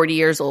over 40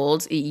 years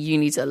old, you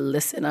need to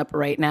listen up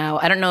right now.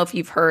 I don't know if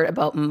you've heard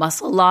about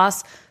muscle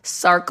loss,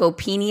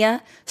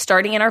 sarcopenia.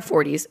 Starting in our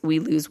 40s, we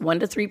lose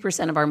 1 to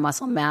 3% of our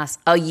muscle mass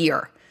a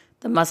year.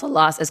 The muscle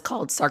loss is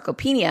called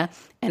sarcopenia,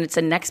 and it's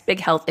the next big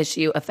health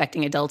issue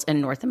affecting adults in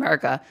North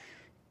America.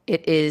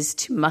 It is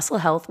to muscle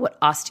health what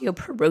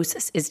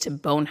osteoporosis is to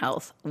bone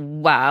health.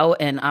 Wow,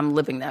 and I'm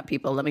living that,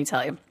 people, let me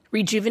tell you.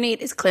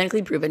 Rejuvenate is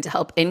clinically proven to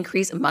help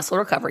increase muscle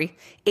recovery,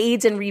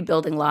 aids in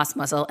rebuilding lost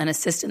muscle, and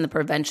assist in the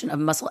prevention of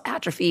muscle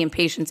atrophy in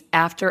patients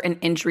after an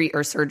injury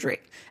or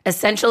surgery.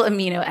 Essential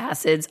amino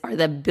acids are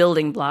the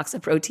building blocks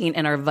of protein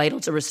and are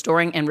vital to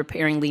restoring and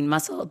repairing lean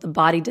muscle. The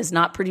body does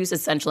not produce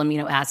essential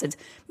amino acids,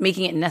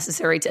 making it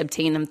necessary to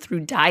obtain them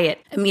through diet.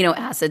 Amino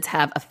acids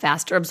have a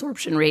faster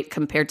absorption rate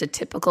compared to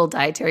typical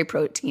dietary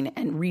protein,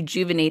 and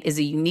Rejuvenate is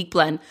a unique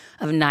blend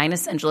of 9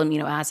 essential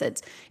amino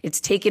acids. It's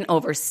taken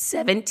over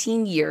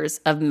 17 years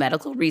of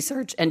medical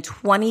research and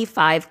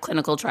 25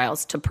 clinical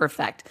trials to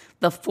perfect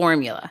the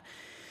formula.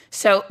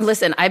 So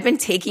listen, I've been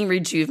taking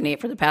Rejuvenate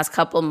for the past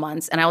couple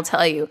months, and I'll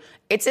tell you,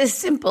 it's as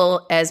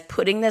simple as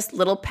putting this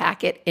little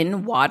packet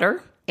in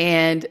water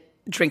and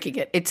drinking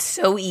it. It's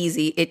so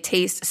easy. It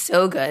tastes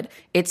so good.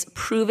 It's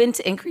proven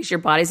to increase your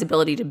body's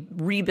ability to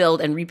rebuild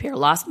and repair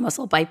lost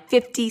muscle by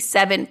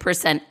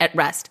 57% at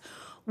rest.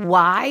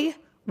 Why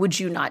would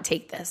you not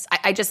take this?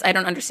 I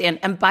don't understand.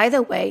 And by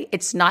the way,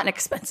 it's not an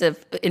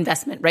expensive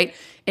investment, right?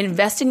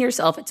 Invest in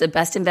yourself. It's the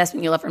best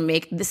investment you'll ever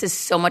make. This is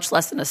so much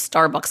less than a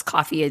Starbucks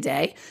coffee a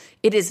day.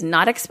 It is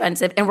not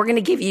expensive, and we're going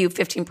to give you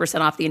 15%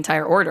 off the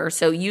entire order.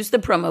 So use the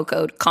promo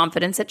code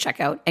CONFIDENCE at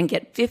checkout and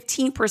get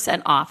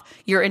 15% off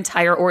your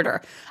entire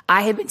order.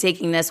 I have been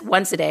taking this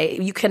once a day.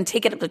 You can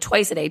take it up to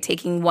twice a day.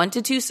 Taking 1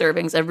 to 2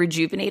 servings of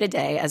Rejuvenate a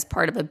day as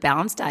part of a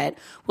balanced diet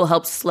will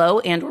help slow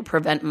and or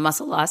prevent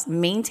muscle loss,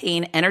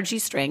 maintain energy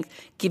strength,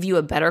 give you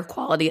a better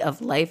quality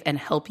of life, and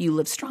help you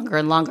live stronger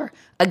and longer.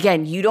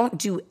 Again, you don't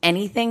do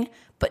anything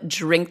but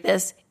drink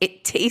this.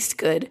 It tastes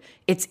good.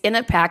 It's in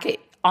a packet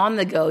on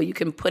the go. You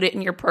can put it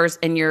in your purse,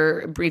 in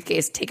your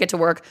briefcase, take it to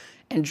work,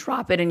 and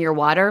drop it in your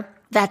water.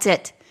 That's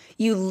it.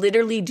 You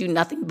literally do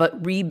nothing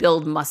but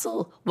rebuild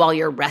muscle while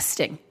you're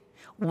resting.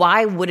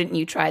 Why wouldn't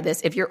you try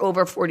this? If you're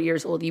over 40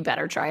 years old, you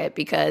better try it,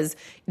 because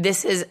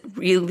this is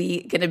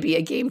really going to be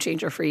a game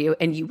changer for you,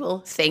 and you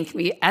will thank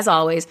me as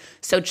always.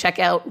 So check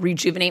out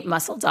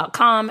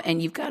rejuvenatemuscle.com, and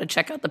you've got to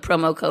check out the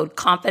promo code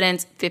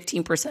CONFIDENCE,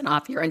 15%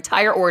 off your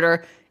entire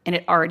order. And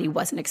it already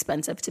wasn't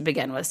expensive to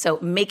begin with. So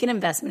make an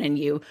investment in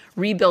you,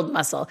 rebuild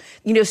muscle.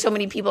 You know, so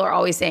many people are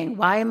always saying,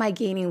 why am I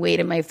gaining weight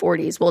in my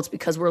 40s? Well, it's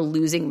because we're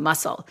losing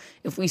muscle.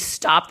 If we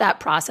stop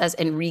that process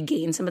and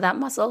regain some of that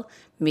muscle,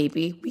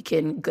 maybe we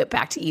can get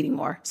back to eating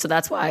more. So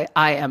that's why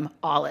I am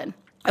all in.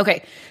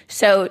 Okay,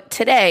 so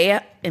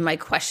today in my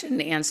question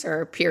and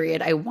answer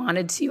period,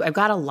 I've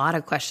got a lot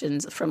of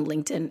questions from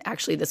LinkedIn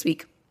actually this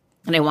week,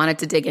 and I wanted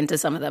to dig into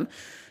some of them.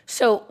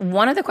 So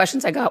one of the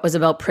questions I got was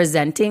about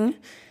presenting.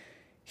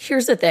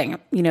 Here's the thing,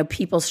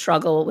 people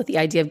struggle with the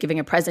idea of giving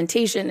a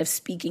presentation if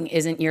speaking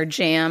isn't your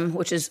jam,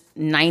 which is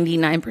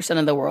 99%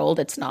 of the world.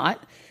 It's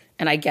not,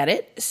 and I get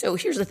it. So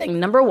here's the thing.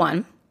 Number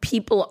one,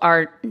 people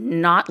are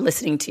not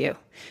listening to you.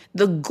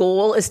 The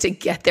goal is to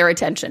get their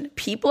attention.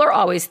 People are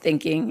always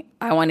thinking,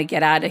 I want to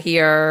get out of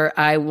here.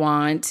 I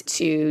want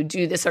to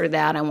do this or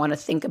that. I want to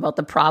think about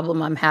the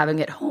problem I'm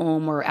having at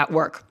home or at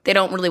work. They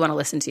don't really want to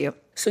listen to you.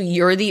 So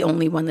you're the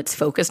only one that's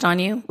focused on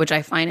you, which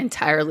I find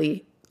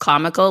entirely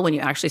comical when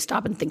you actually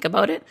stop and think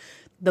about it.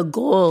 The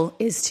goal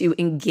is to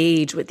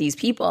engage with these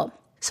people.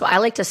 So I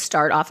like to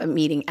start off a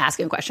meeting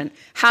asking a question.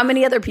 How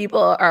many other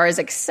people are as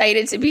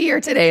excited to be here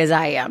today as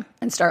I am?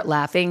 And start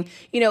laughing.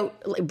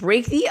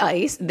 Break the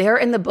ice. They're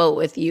in the boat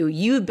with you.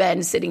 You've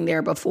been sitting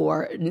there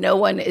before. No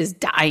one is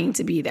dying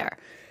to be there,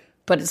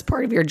 but it's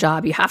part of your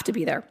job. You have to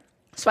be there.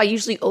 So I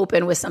usually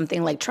open with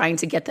something like trying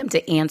to get them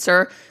to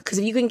answer, because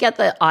if you can get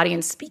the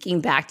audience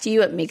speaking back to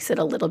you, it makes it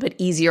a little bit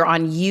easier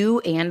on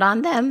you and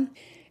on them.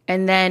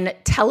 And then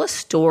tell a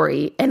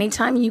story.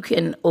 Anytime you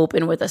can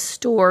open with a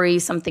story,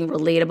 something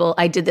relatable.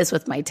 I did this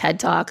with my TED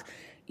Talk.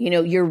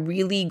 You're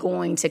really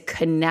going to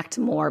connect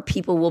more.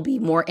 People will be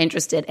more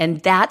interested.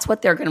 And that's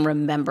what they're going to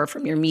remember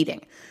from your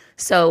meeting.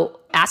 So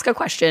ask a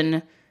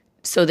question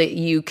so that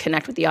you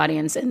connect with the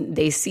audience and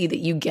they see that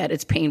you get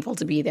it's painful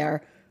to be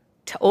there.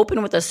 To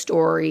open with a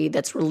story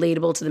that's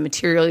relatable to the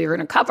material you're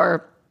going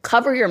to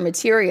cover your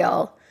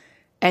material.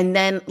 And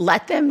then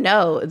let them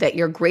know that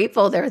you're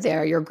grateful they're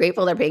there, you're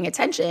grateful they're paying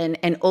attention,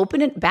 and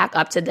open it back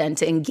up to them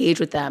to engage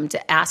with them,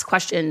 to ask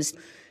questions.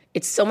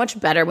 It's so much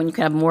better when you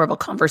can have more of a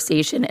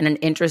conversation and an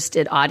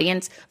interested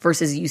audience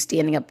versus you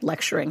standing up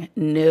lecturing.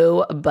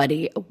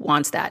 Nobody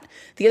wants that.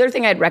 The other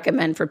thing I'd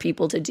recommend for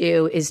people to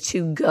do is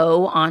to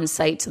go on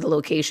site to the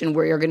location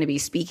where you're going to be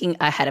speaking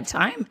ahead of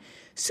time,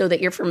 so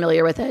that you're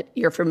familiar with it.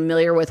 You're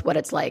familiar with what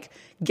it's like.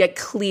 Get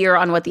clear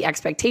on what the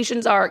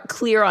expectations are,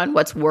 clear on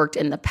what's worked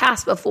in the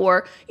past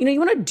before. You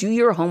want to do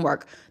your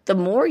homework. The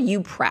more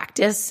you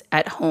practice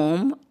at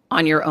home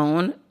on your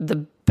own, the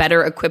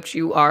better equipped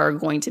you are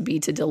going to be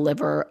to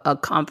deliver a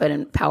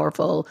confident,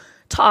 powerful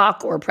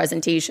talk or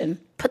presentation.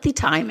 Put the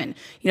time in.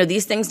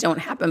 These things don't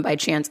happen by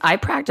chance. I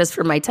practiced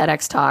for my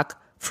TEDx talk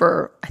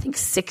for, I think,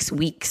 6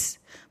 weeks.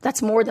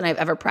 That's more than I've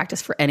ever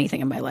practiced for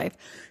anything in my life.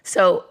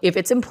 So if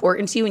it's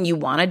important to you and you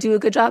want to do a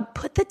good job,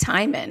 put the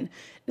time in.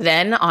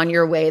 Then on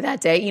your way that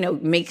day,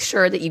 make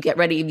sure that you get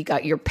ready. You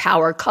got your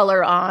power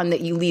color on,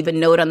 that you leave a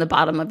note on the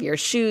bottom of your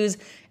shoes.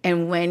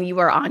 And when you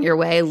are on your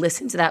way,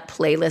 listen to that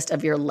playlist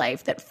of your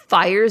life that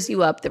fires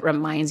you up, that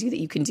reminds you that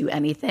you can do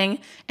anything.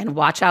 And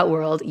watch out,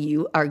 world,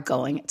 you are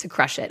going to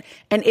crush it.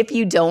 And if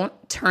you don't,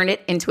 turn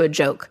it into a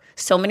joke.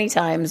 So many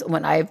times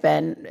when I've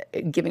been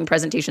giving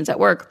presentations at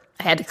work,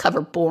 I had to cover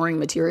boring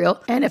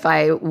material. And if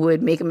I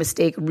would make a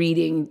mistake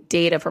reading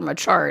data from a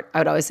chart, I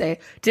would always say,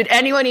 did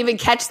anyone even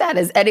catch that?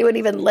 Is anyone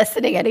even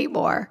listening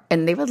anymore?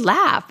 And they would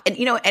laugh. And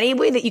any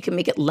way that you can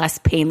make it less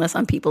painless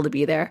on people to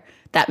be there,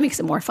 that makes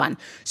it more fun.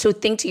 So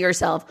think to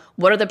yourself,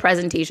 what are the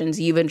presentations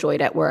you've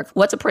enjoyed at work?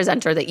 What's a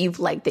presenter that you've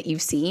liked, that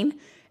you've seen?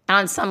 And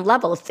on some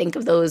level, think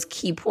of those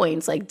key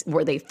points. Like,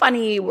 were they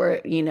funny?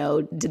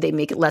 Did they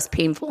make it less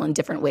painful in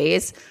different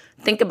ways?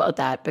 Think about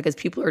that, because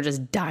people are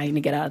just dying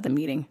to get out of the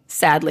meeting.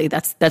 Sadly,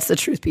 that's the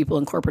truth, people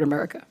in corporate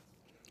America.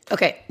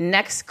 Okay,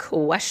 next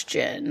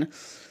question.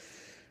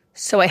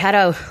 So I had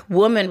a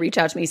woman reach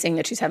out to me saying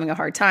that she's having a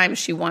hard time.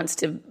 She wants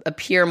to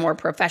appear more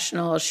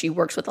professional. She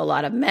works with a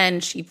lot of men.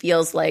 She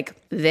feels like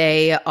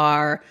they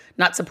are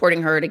not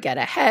supporting her to get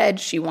ahead.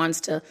 She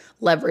wants to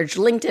leverage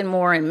LinkedIn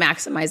more and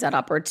maximize that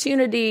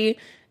opportunity.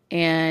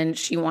 And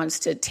she wants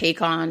to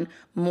take on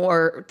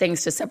more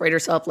things to separate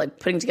herself, like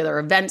putting together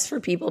events for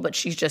people, but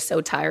she's just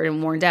so tired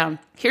and worn down.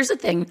 Here's the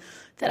thing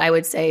that I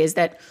would say is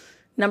that,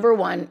 number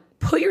one,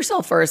 put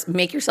yourself first,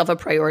 make yourself a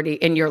priority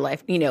in your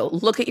life.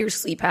 Look at your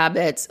sleep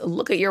habits,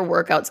 look at your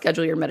workout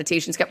schedule, your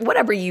meditation schedule,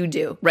 whatever you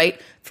do,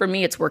 right? For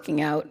me, it's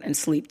working out and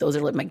sleep. Those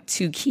are like my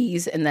 2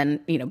 keys. And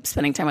then,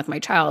 spending time with my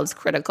child is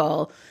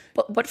critical.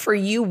 But for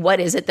you,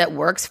 what is it that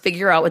works?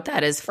 Figure out what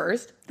that is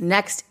first.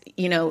 Next,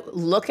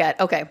 look at,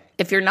 okay,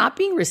 if you're not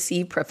being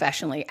received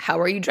professionally, how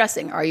are you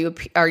dressing? Are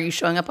you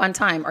showing up on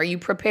time? Are you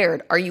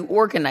prepared? Are you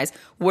organized?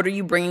 What are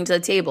you bringing to the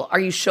table?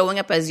 Are you showing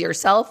up as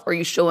yourself, or are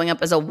you showing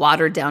up as a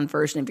watered down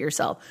version of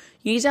yourself?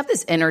 You need to have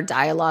this inner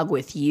dialogue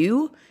with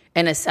you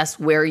and assess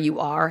where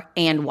you are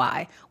and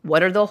why.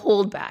 What are the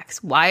holdbacks?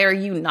 Why are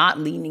you not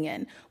leaning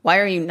in? Why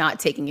are you not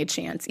taking a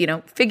chance?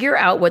 Figure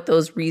out what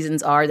those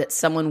reasons are that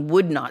someone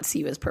would not see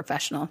you as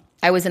professional.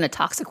 I was in a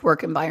toxic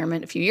work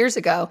environment a few years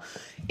ago,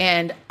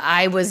 and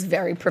I was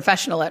very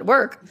professional at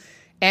work.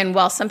 And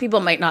while some people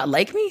might not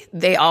like me,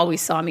 they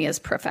always saw me as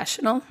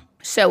professional.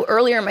 So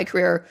earlier in my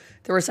career,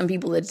 there were some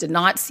people that did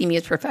not see me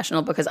as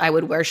professional because I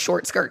would wear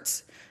short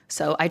skirts.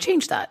 So I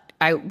changed that.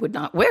 I would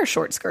not wear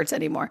short skirts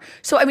anymore.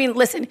 So,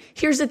 listen,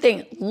 here's the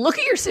thing. Look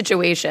at your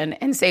situation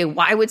and say,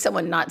 why would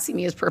someone not see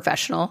me as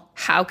professional?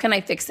 How can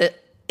I fix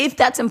it if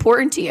that's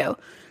important to you,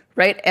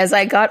 right? As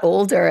I got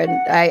older and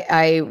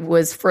I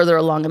was further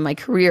along in my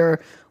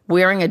career,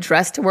 wearing a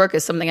dress to work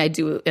is something I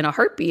do in a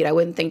heartbeat. I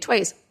wouldn't think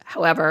twice.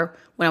 However,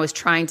 when I was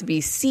trying to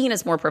be seen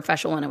as more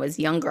professional when I was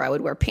younger, I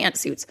would wear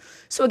pantsuits.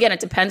 So again,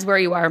 it depends where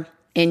you are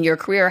in your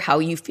career, how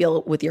you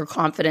feel with your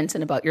confidence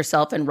and about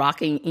yourself and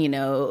rocking,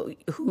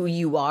 who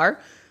you are.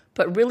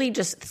 But really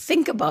just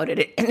think about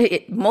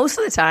it. Most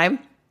of the time,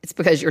 it's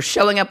because you're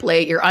showing up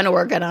late, you're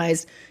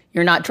unorganized,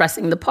 you're not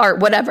dressing the part,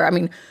 whatever.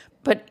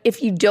 But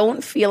if you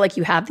don't feel like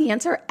you have the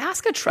answer,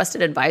 ask a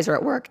trusted advisor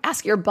at work.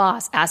 Ask your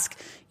boss. Ask,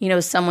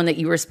 someone that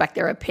you respect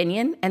their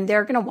opinion, and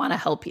they're going to want to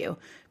help you,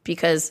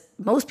 because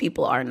most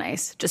people are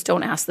nice. Just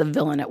don't ask the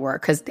villain at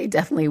work, because they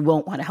definitely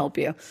won't want to help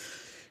you.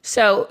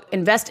 So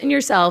invest in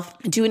yourself,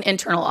 do an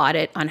internal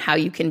audit on how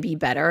you can be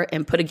better,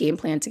 and put a game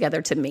plan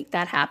together to make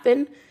that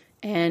happen,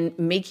 and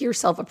make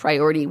yourself a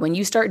priority. When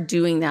you start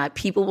doing that,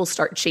 people will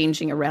start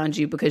changing around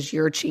you because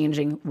you're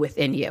changing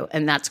within you.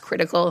 And that's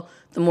critical.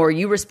 The more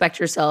you respect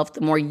yourself,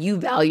 the more you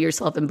value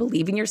yourself and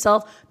believe in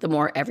yourself, the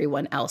more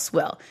everyone else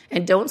will.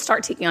 And don't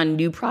start taking on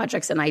new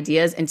projects and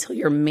ideas until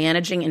you're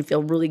managing and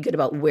feel really good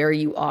about where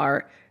you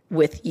are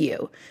with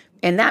you.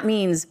 And that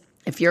means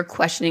if you're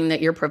questioning that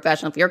you're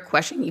professional, if you're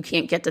questioning you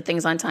can't get to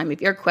things on time,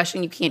 if you're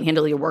questioning you can't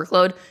handle your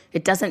workload,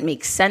 it doesn't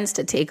make sense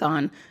to take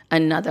on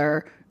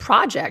another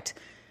project.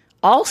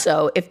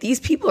 Also, if these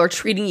people are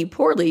treating you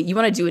poorly, you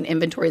want to do an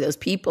inventory of those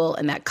people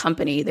and that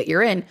company that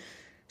you're in.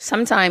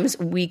 Sometimes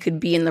we could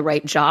be in the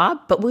right job,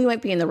 but we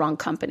might be in the wrong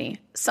company.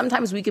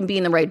 Sometimes we can be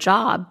in the right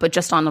job, but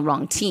just on the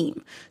wrong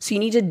team. So you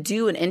need to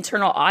do an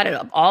internal audit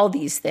of all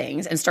these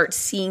things and start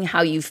seeing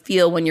how you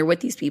feel when you're with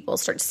these people.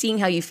 Start seeing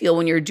how you feel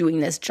when you're doing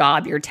this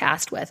job you're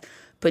tasked with.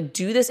 But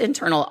do this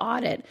internal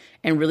audit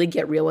and really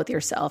get real with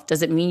yourself.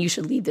 Does it mean you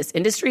should leave this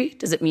industry?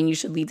 Does it mean you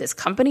should leave this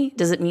company?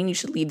 Does it mean you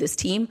should leave this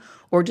team?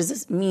 Or does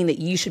this mean that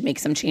you should make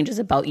some changes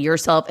about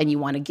yourself and you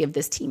want to give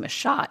this team a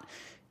shot?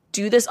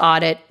 Do this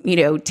audit,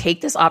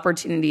 take this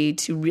opportunity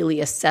to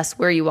really assess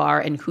where you are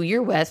and who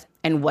you're with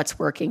and what's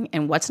working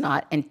and what's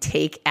not, and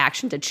take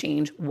action to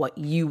change what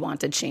you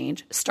want to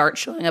change. Start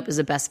showing up as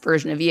the best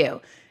version of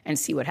you. and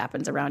see what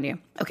happens around you.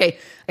 Okay,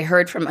 I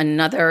heard from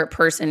another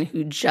person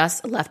who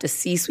just left a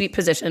C-suite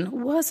position.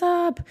 What's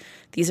up?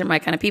 These are my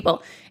kind of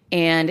people.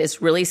 And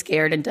is really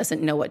scared and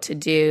doesn't know what to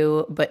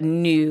do, but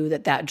knew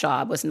that that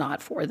job was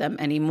not for them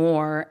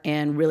anymore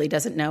and really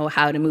doesn't know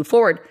how to move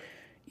forward.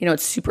 You know,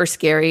 it's super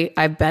scary.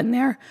 I've been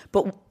there.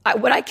 But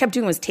what I kept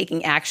doing was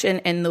taking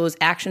action, and those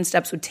action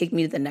steps would take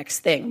me to the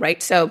next thing,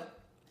 right? So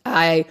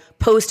I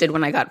posted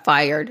when I got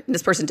fired.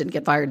 This person didn't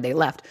get fired, they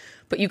left.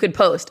 But you could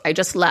post, I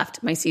just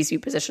left my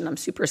C-suite position. I'm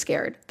super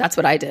scared. That's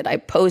what I did. I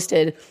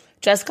posted,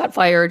 just got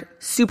fired,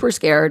 super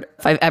scared.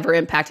 If I've ever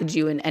impacted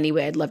you in any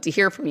way, I'd love to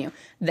hear from you.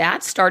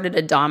 That started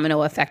a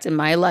domino effect in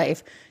my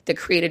life that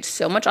created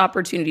so much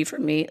opportunity for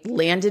me,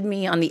 landed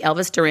me on the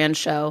Elvis Duran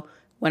show.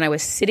 When I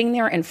was sitting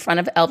there in front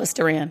of Elvis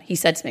Duran, he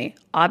said to me,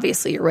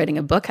 obviously you're writing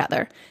a book,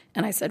 Heather.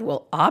 And I said,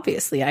 well,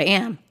 obviously I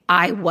am.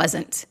 I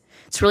wasn't.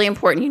 It's really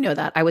important you know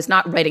that. I was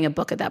not writing a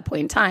book at that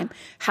point in time.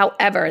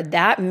 However,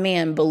 that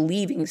man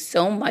believing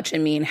so much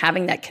in me and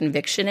having that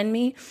conviction in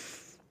me,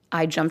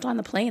 I jumped on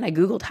the plane. I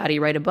Googled, how do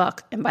you write a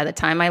book? And by the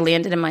time I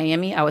landed in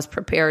Miami, I was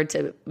prepared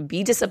to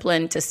be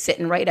disciplined, to sit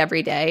and write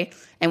every day.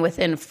 And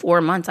within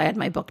 4 months, I had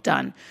my book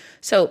done.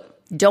 So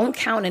don't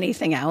count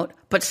anything out,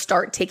 but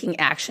start taking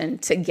action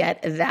to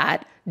get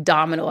that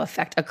domino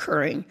effect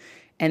occurring.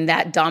 And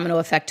that domino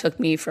effect took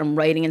me from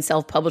writing and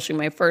self-publishing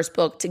my first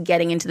book to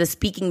getting into the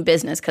speaking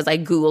business because I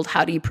Googled,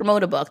 how do you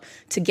promote a book,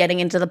 to getting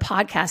into the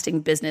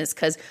podcasting business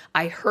because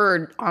I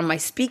heard on my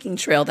speaking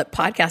trail that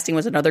podcasting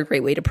was another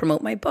great way to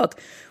promote my book,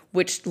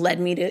 which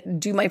led me to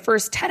do my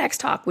first TEDx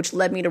talk, which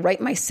led me to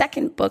write my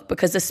second book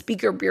because the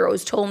speaker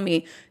bureaus told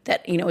me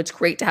that, you know, it's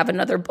great to have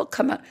another book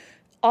come out.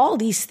 All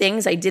these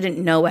things I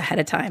didn't know ahead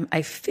of time.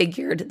 I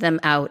figured them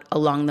out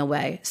along the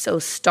way. So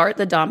start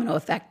the domino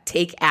effect.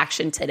 Take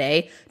action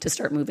today to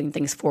start moving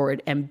things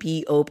forward and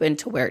be open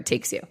to where it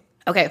takes you.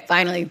 Okay,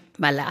 finally,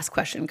 my last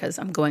question, because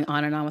I'm going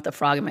on and on with the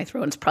frog in my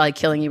throat and it's probably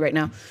killing you right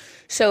now.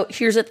 So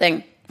here's the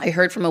thing. I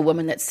heard from a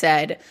woman that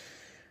said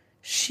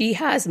she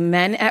has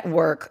men at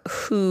work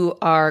who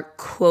are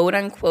quote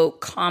unquote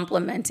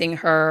complimenting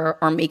her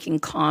or making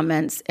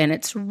comments, and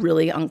it's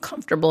really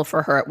uncomfortable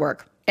for her at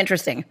work.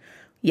 Interesting.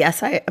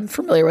 Yes, I am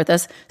familiar with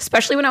this,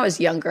 especially when I was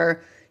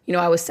younger. You know,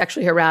 I was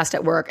sexually harassed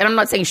at work. And I'm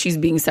not saying she's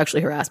being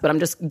sexually harassed, but I'm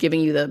just giving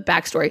you the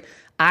backstory.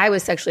 I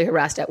was sexually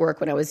harassed at work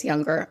when I was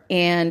younger,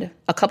 and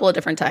a couple of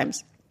different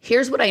times.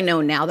 Here's what I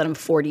know now that I'm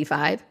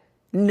 45.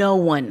 No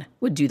one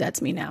would do that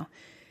to me now.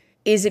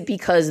 Is it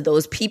because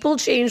those people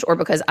changed or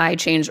because I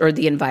changed or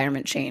the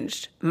environment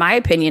changed? My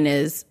opinion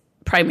is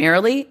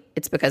primarily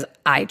it's because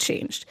I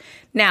changed.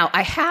 Now,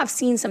 I have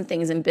seen some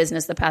things in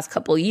business the past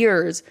couple of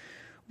years,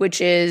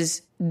 which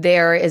is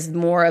there is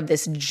more of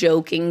this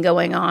joking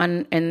going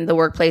on in the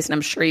workplace. And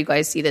I'm sure you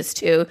guys see this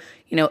too.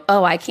 You know,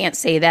 oh, I can't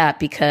say that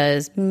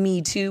because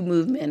Me Too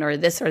movement or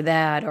this or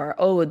that, or,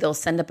 oh, they'll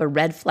send up a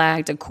red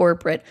flag to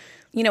corporate.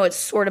 You know, it's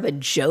sort of a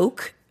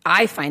joke.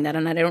 I find that,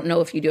 and I don't know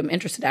if you do. I'm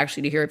interested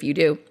actually to hear if you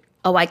do.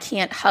 Oh, I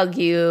can't hug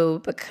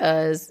you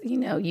because, you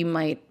know, you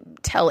might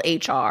tell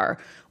HR,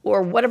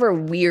 or whatever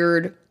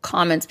weird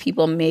comments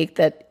people make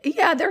that,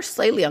 yeah, they're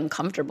slightly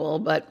uncomfortable,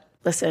 but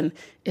listen,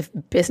 if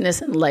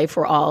business and life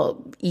were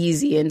all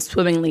easy and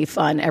swimmingly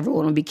fun,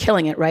 everyone would be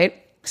killing it, right?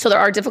 So there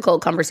are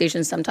difficult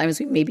conversations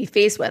sometimes we may be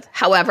faced with.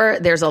 However,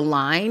 there's a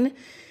line.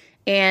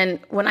 And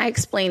when I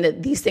explained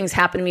that these things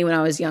happened to me when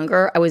I was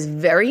younger, I was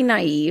very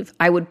naive.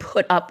 I would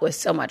put up with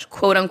so much,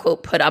 quote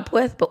unquote, put up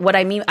with. But what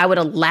I mean, I would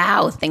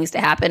allow things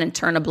to happen and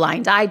turn a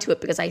blind eye to it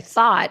because I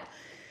thought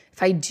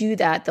if I do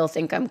that, they'll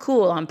think I'm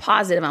cool, I'm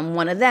positive, I'm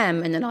one of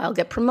them, and then I'll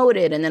get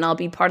promoted, and then I'll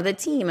be part of the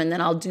team, and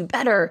then I'll do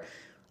better.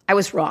 I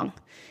was wrong.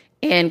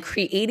 And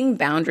creating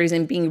boundaries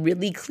and being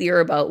really clear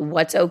about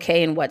what's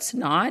okay and what's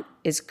not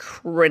is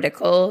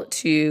critical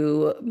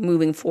to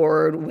moving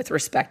forward with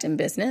respect in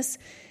business.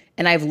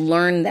 And I've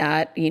learned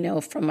that, you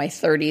know, from my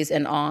 30s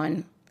and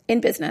on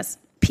in business.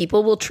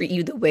 People will treat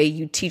you the way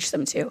you teach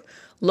them to.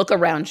 Look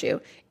around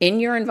you. In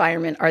your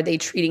environment, are they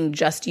treating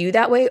just you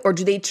that way, or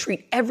do they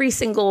treat every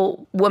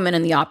single woman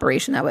in the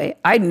operation that way?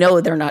 I know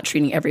they're not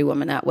treating every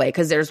woman that way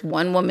because there's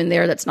one woman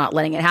there that's not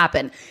letting it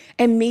happen.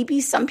 And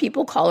maybe some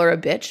people call her a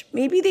bitch.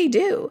 Maybe they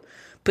do.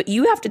 But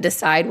you have to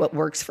decide what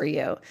works for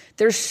you.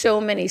 There's so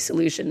many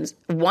solutions.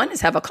 One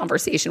is have a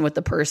conversation with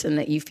the person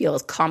that you feel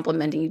is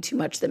complimenting you too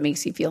much, that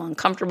makes you feel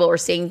uncomfortable, or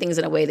saying things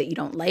in a way that you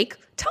don't like.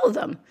 Tell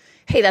them,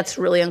 hey, that's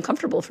really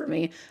uncomfortable for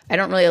me. I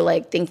don't really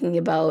like thinking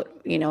about,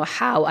 you know,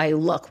 how I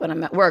look when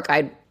I'm at work.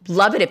 I'd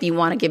love it if you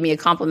want to give me a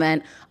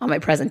compliment on my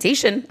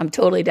presentation. I'm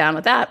totally down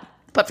with that.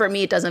 But for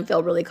me, it doesn't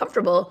feel really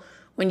comfortable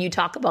when you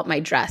talk about my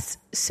dress.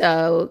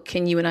 So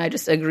can you and I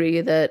just agree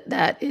that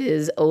that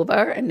is over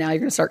and now you're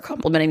going to start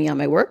complimenting me on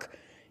my work?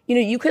 You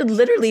know, you could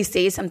literally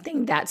say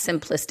something that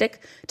simplistic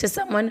to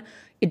someone.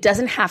 It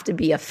doesn't have to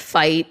be a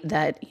fight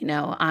that, you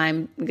know,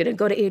 I'm going to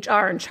go to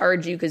HR and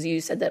charge you because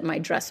you said that my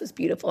dress was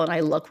beautiful and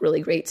I look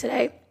really great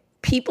today.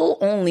 People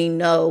only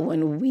know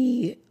when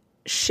we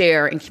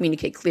share and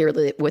communicate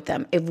clearly with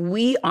them. If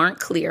we aren't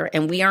clear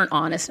and we aren't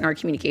honest in our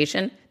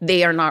communication,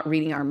 they are not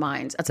reading our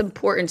minds. That's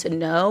important to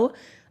know.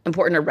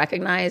 important to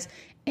recognize.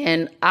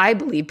 And I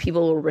believe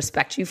people will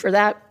respect you for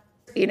that.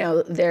 You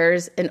know,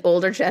 there's an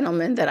older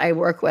gentleman that I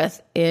work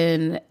with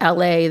in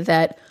LA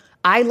that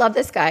I love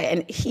this guy.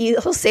 And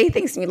he'll say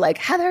things to me like,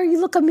 Heather, you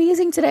look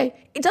amazing today.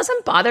 It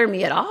doesn't bother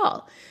me at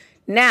all.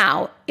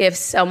 Now, if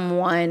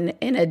someone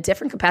in a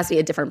different capacity,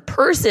 a different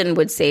person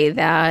would say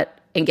that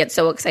and get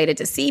so excited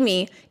to see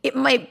me, it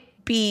might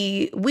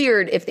be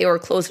weird if they were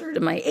closer to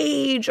my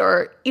age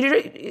or, you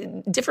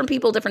know, different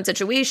people, different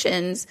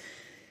situations.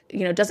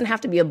 You know, it doesn't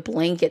have to be a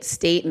blanket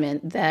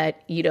statement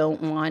that you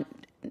don't want,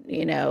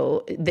 you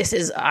know, this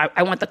is,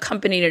 I want the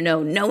company to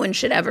know no one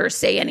should ever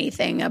say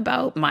anything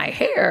about my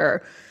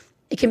hair.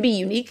 It can be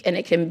unique and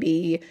it can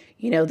be,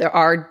 you know, there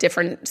are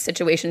different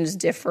situations,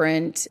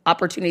 different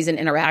opportunities and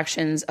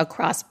interactions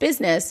across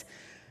business.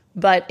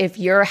 But if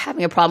you're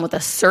having a problem with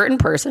a certain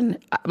person,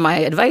 my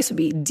advice would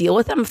be deal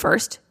with them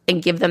first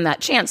and give them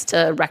that chance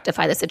to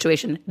rectify the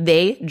situation.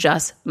 They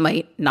just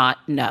might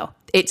not know.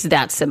 It's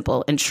that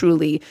simple and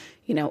truly,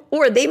 you know,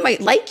 or they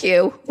might like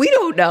you. We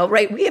don't know,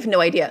 right? We have no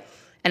idea.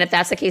 And if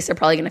that's the case, they're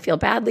probably going to feel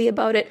badly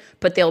about it,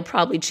 but they'll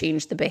probably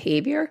change the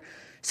behavior.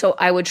 So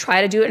I would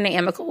try to do it in an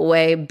amicable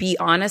way, be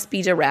honest,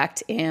 be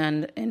direct,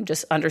 and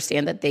just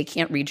understand that they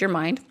can't read your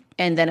mind.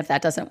 And then if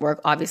that doesn't work,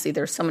 obviously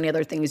there's so many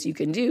other things you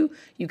can do.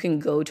 You can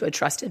go to a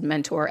trusted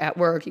mentor at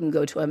work. You can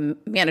go to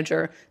a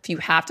manager. If you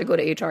have to go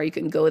to HR, you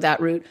can go that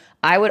route.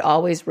 I would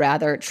always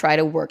rather try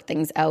to work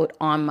things out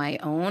on my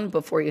own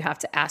before you have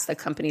to ask the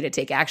company to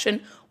take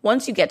action.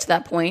 Once you get to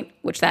that point,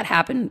 which that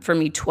happened for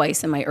me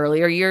twice in my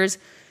earlier years,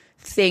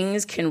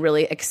 things can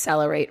really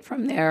accelerate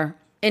from there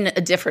in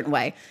a different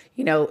way.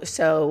 You know,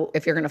 so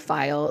if you're going to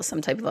file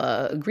some type of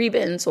a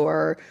grievance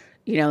or,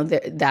 you know,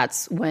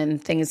 that's when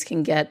things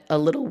can get a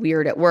little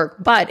weird at work.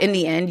 But in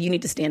the end, you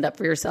need to stand up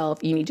for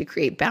yourself. You need to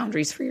create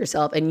boundaries for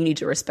yourself and you need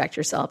to respect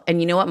yourself. And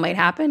you know what might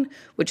happen,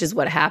 which is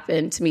what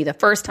happened to me the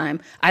first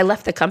time. I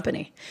left the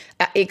company.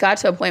 It got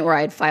to a point where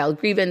I had filed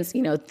grievance.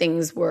 You know,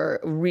 things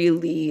were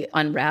really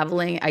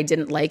unraveling. I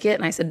didn't like it.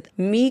 And I said,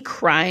 me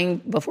crying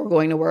before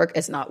going to work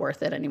is not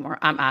worth it anymore.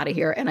 I'm out of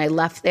here. And I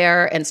left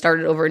there and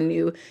started over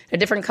a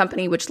different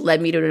company, which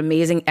led me to an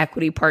amazing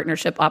equity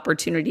partnership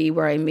opportunity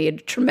where I made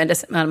a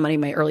tremendous amount of money in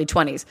my early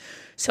 20s.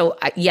 So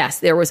yes,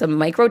 there was a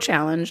micro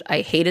challenge.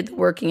 I hated the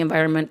working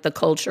environment, the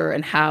culture,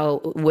 and how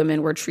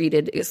women were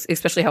treated,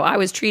 especially how I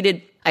was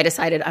treated. I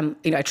decided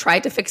I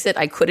tried to fix it.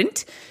 I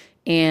couldn't.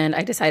 And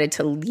I decided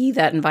to leave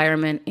that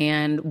environment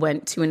and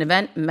went to an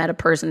event, met a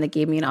person that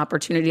gave me an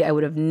opportunity I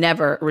would have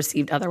never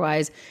received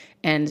otherwise.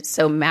 And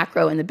so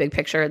macro in the big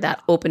picture,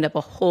 that opened up a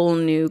whole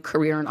new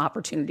career and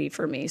opportunity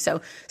for me. So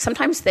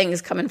sometimes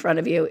things come in front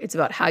of you. It's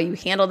about how you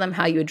handle them,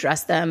 how you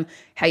address them,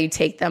 how you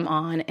take them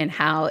on, and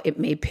how it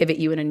may pivot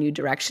you in a new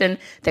direction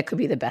that could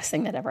be the best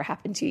thing that ever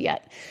happened to you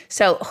yet.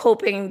 So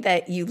hoping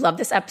that you love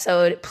this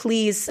episode.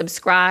 Please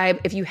subscribe.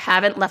 If you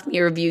haven't left me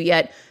a review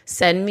yet,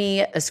 send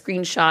me a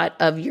screenshot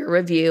of your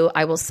review.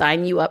 I will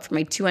sign you up for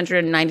my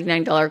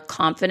 $299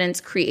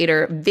 Confidence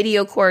Creator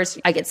video course.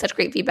 I get such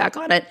great feedback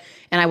on it.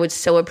 And I would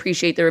so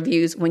appreciate the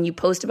reviews. When you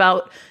post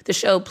about the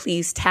show,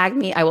 please tag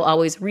me. I will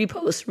always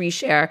repost,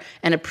 reshare,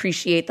 and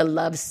appreciate the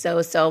love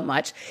so, so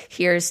much.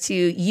 Here's to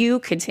you.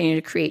 Continue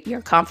to create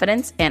your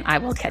confidence, and I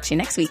will catch you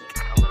next week.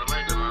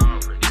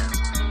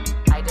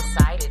 I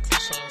decided to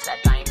change that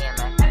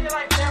dynamic.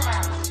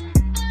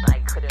 I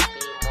couldn't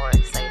be more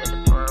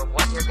excited for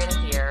what you're going to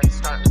hear,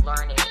 start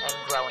learning and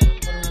growing.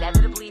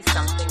 Inevitably,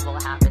 something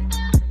will happen.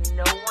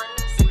 No one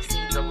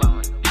succeeds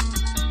alone.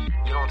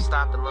 You don't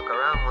stop and look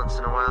around once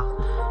in a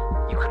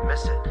while, you could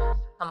miss it.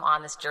 Come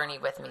on this journey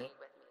with me.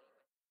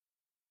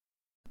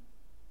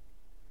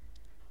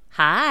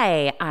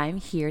 Hi, I'm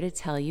here to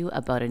tell you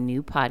about a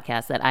new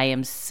podcast that I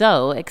am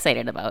so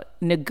excited about,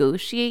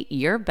 Negotiate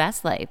Your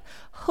Best Life,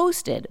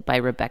 hosted by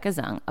Rebecca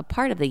Zung, a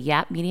part of the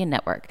Yap Media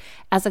Network.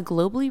 As a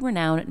globally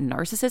renowned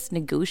narcissist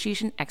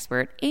negotiation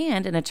expert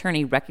and an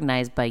attorney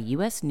recognized by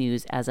U.S.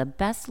 News as a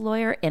best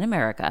lawyer in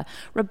America,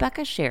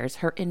 Rebecca shares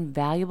her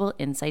invaluable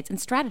insights and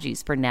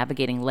strategies for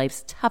navigating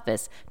life's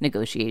toughest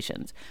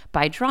negotiations.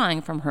 By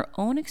drawing from her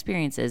own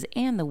experiences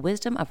and the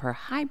wisdom of her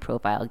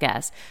high-profile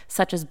guests,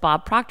 such as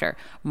Bob Proctor,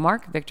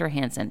 Mark Victor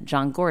Hansen,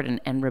 John Gordon,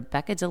 and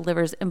Rebecca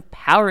delivers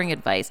empowering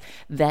advice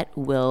that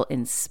will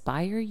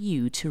inspire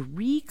you to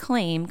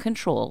reclaim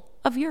control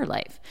of your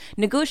life.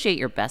 Negotiate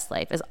Your Best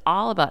Life is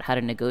all about how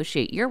to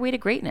negotiate your way to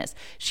greatness.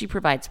 She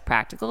provides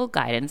practical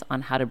guidance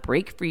on how to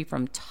break free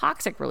from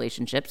toxic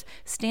relationships,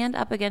 stand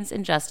up against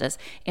injustice,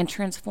 and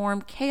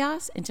transform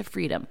chaos into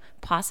freedom,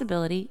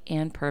 possibility,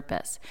 and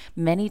purpose.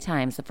 Many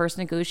times, the first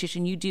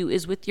negotiation you do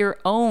is with your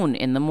own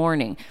in the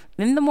morning.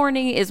 In the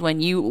morning is when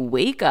you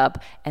wake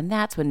up, and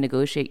that's when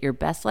Negotiate Your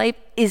Best Life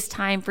is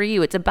time for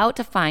you. It's about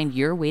to find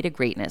your way to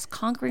greatness,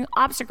 conquering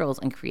obstacles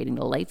and creating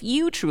the life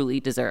you truly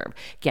deserve.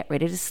 Get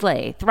ready to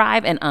slay,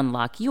 thrive, and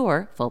unlock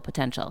your full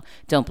potential.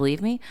 Don't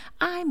believe me?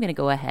 I'm going to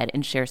go ahead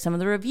and share some of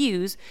the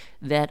reviews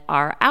that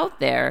are out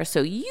there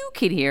so you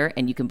can hear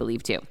and you can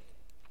believe too.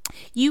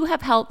 You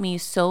have helped me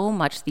so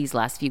much these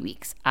last few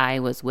weeks. I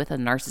was with a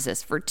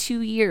narcissist for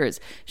 2 years.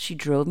 She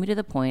drove me to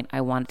the point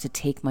I wanted to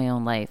take my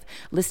own life.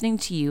 Listening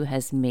to you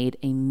has made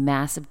a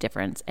massive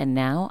difference, and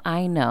now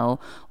I know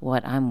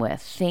what I'm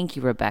with. Thank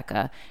you,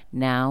 Rebecca.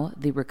 Now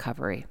the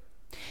recovery.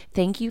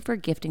 Thank you for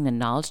gifting the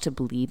knowledge to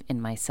believe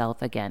in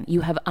myself again.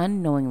 You have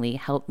unknowingly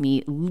helped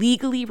me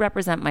legally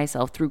represent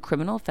myself through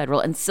criminal, federal,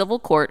 and civil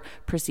court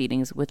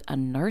proceedings with a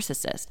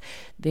narcissist.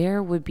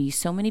 There would be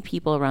so many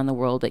people around the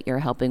world that you're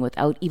helping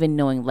without even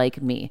knowing,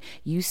 like me.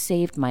 You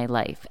saved my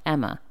life.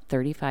 Emma,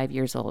 35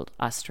 years old,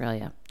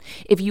 Australia.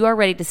 If you are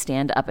ready to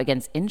stand up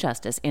against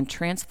injustice and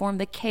transform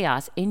the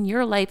chaos in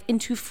your life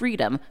into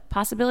freedom,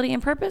 possibility,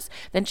 and purpose,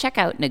 then check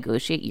out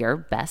Negotiate Your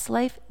Best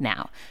Life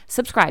now.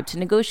 Subscribe to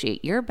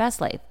Negotiate Your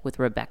Best Life with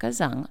Rebecca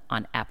Zung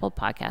on Apple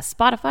Podcasts,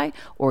 Spotify,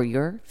 or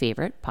your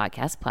favorite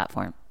podcast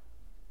platform.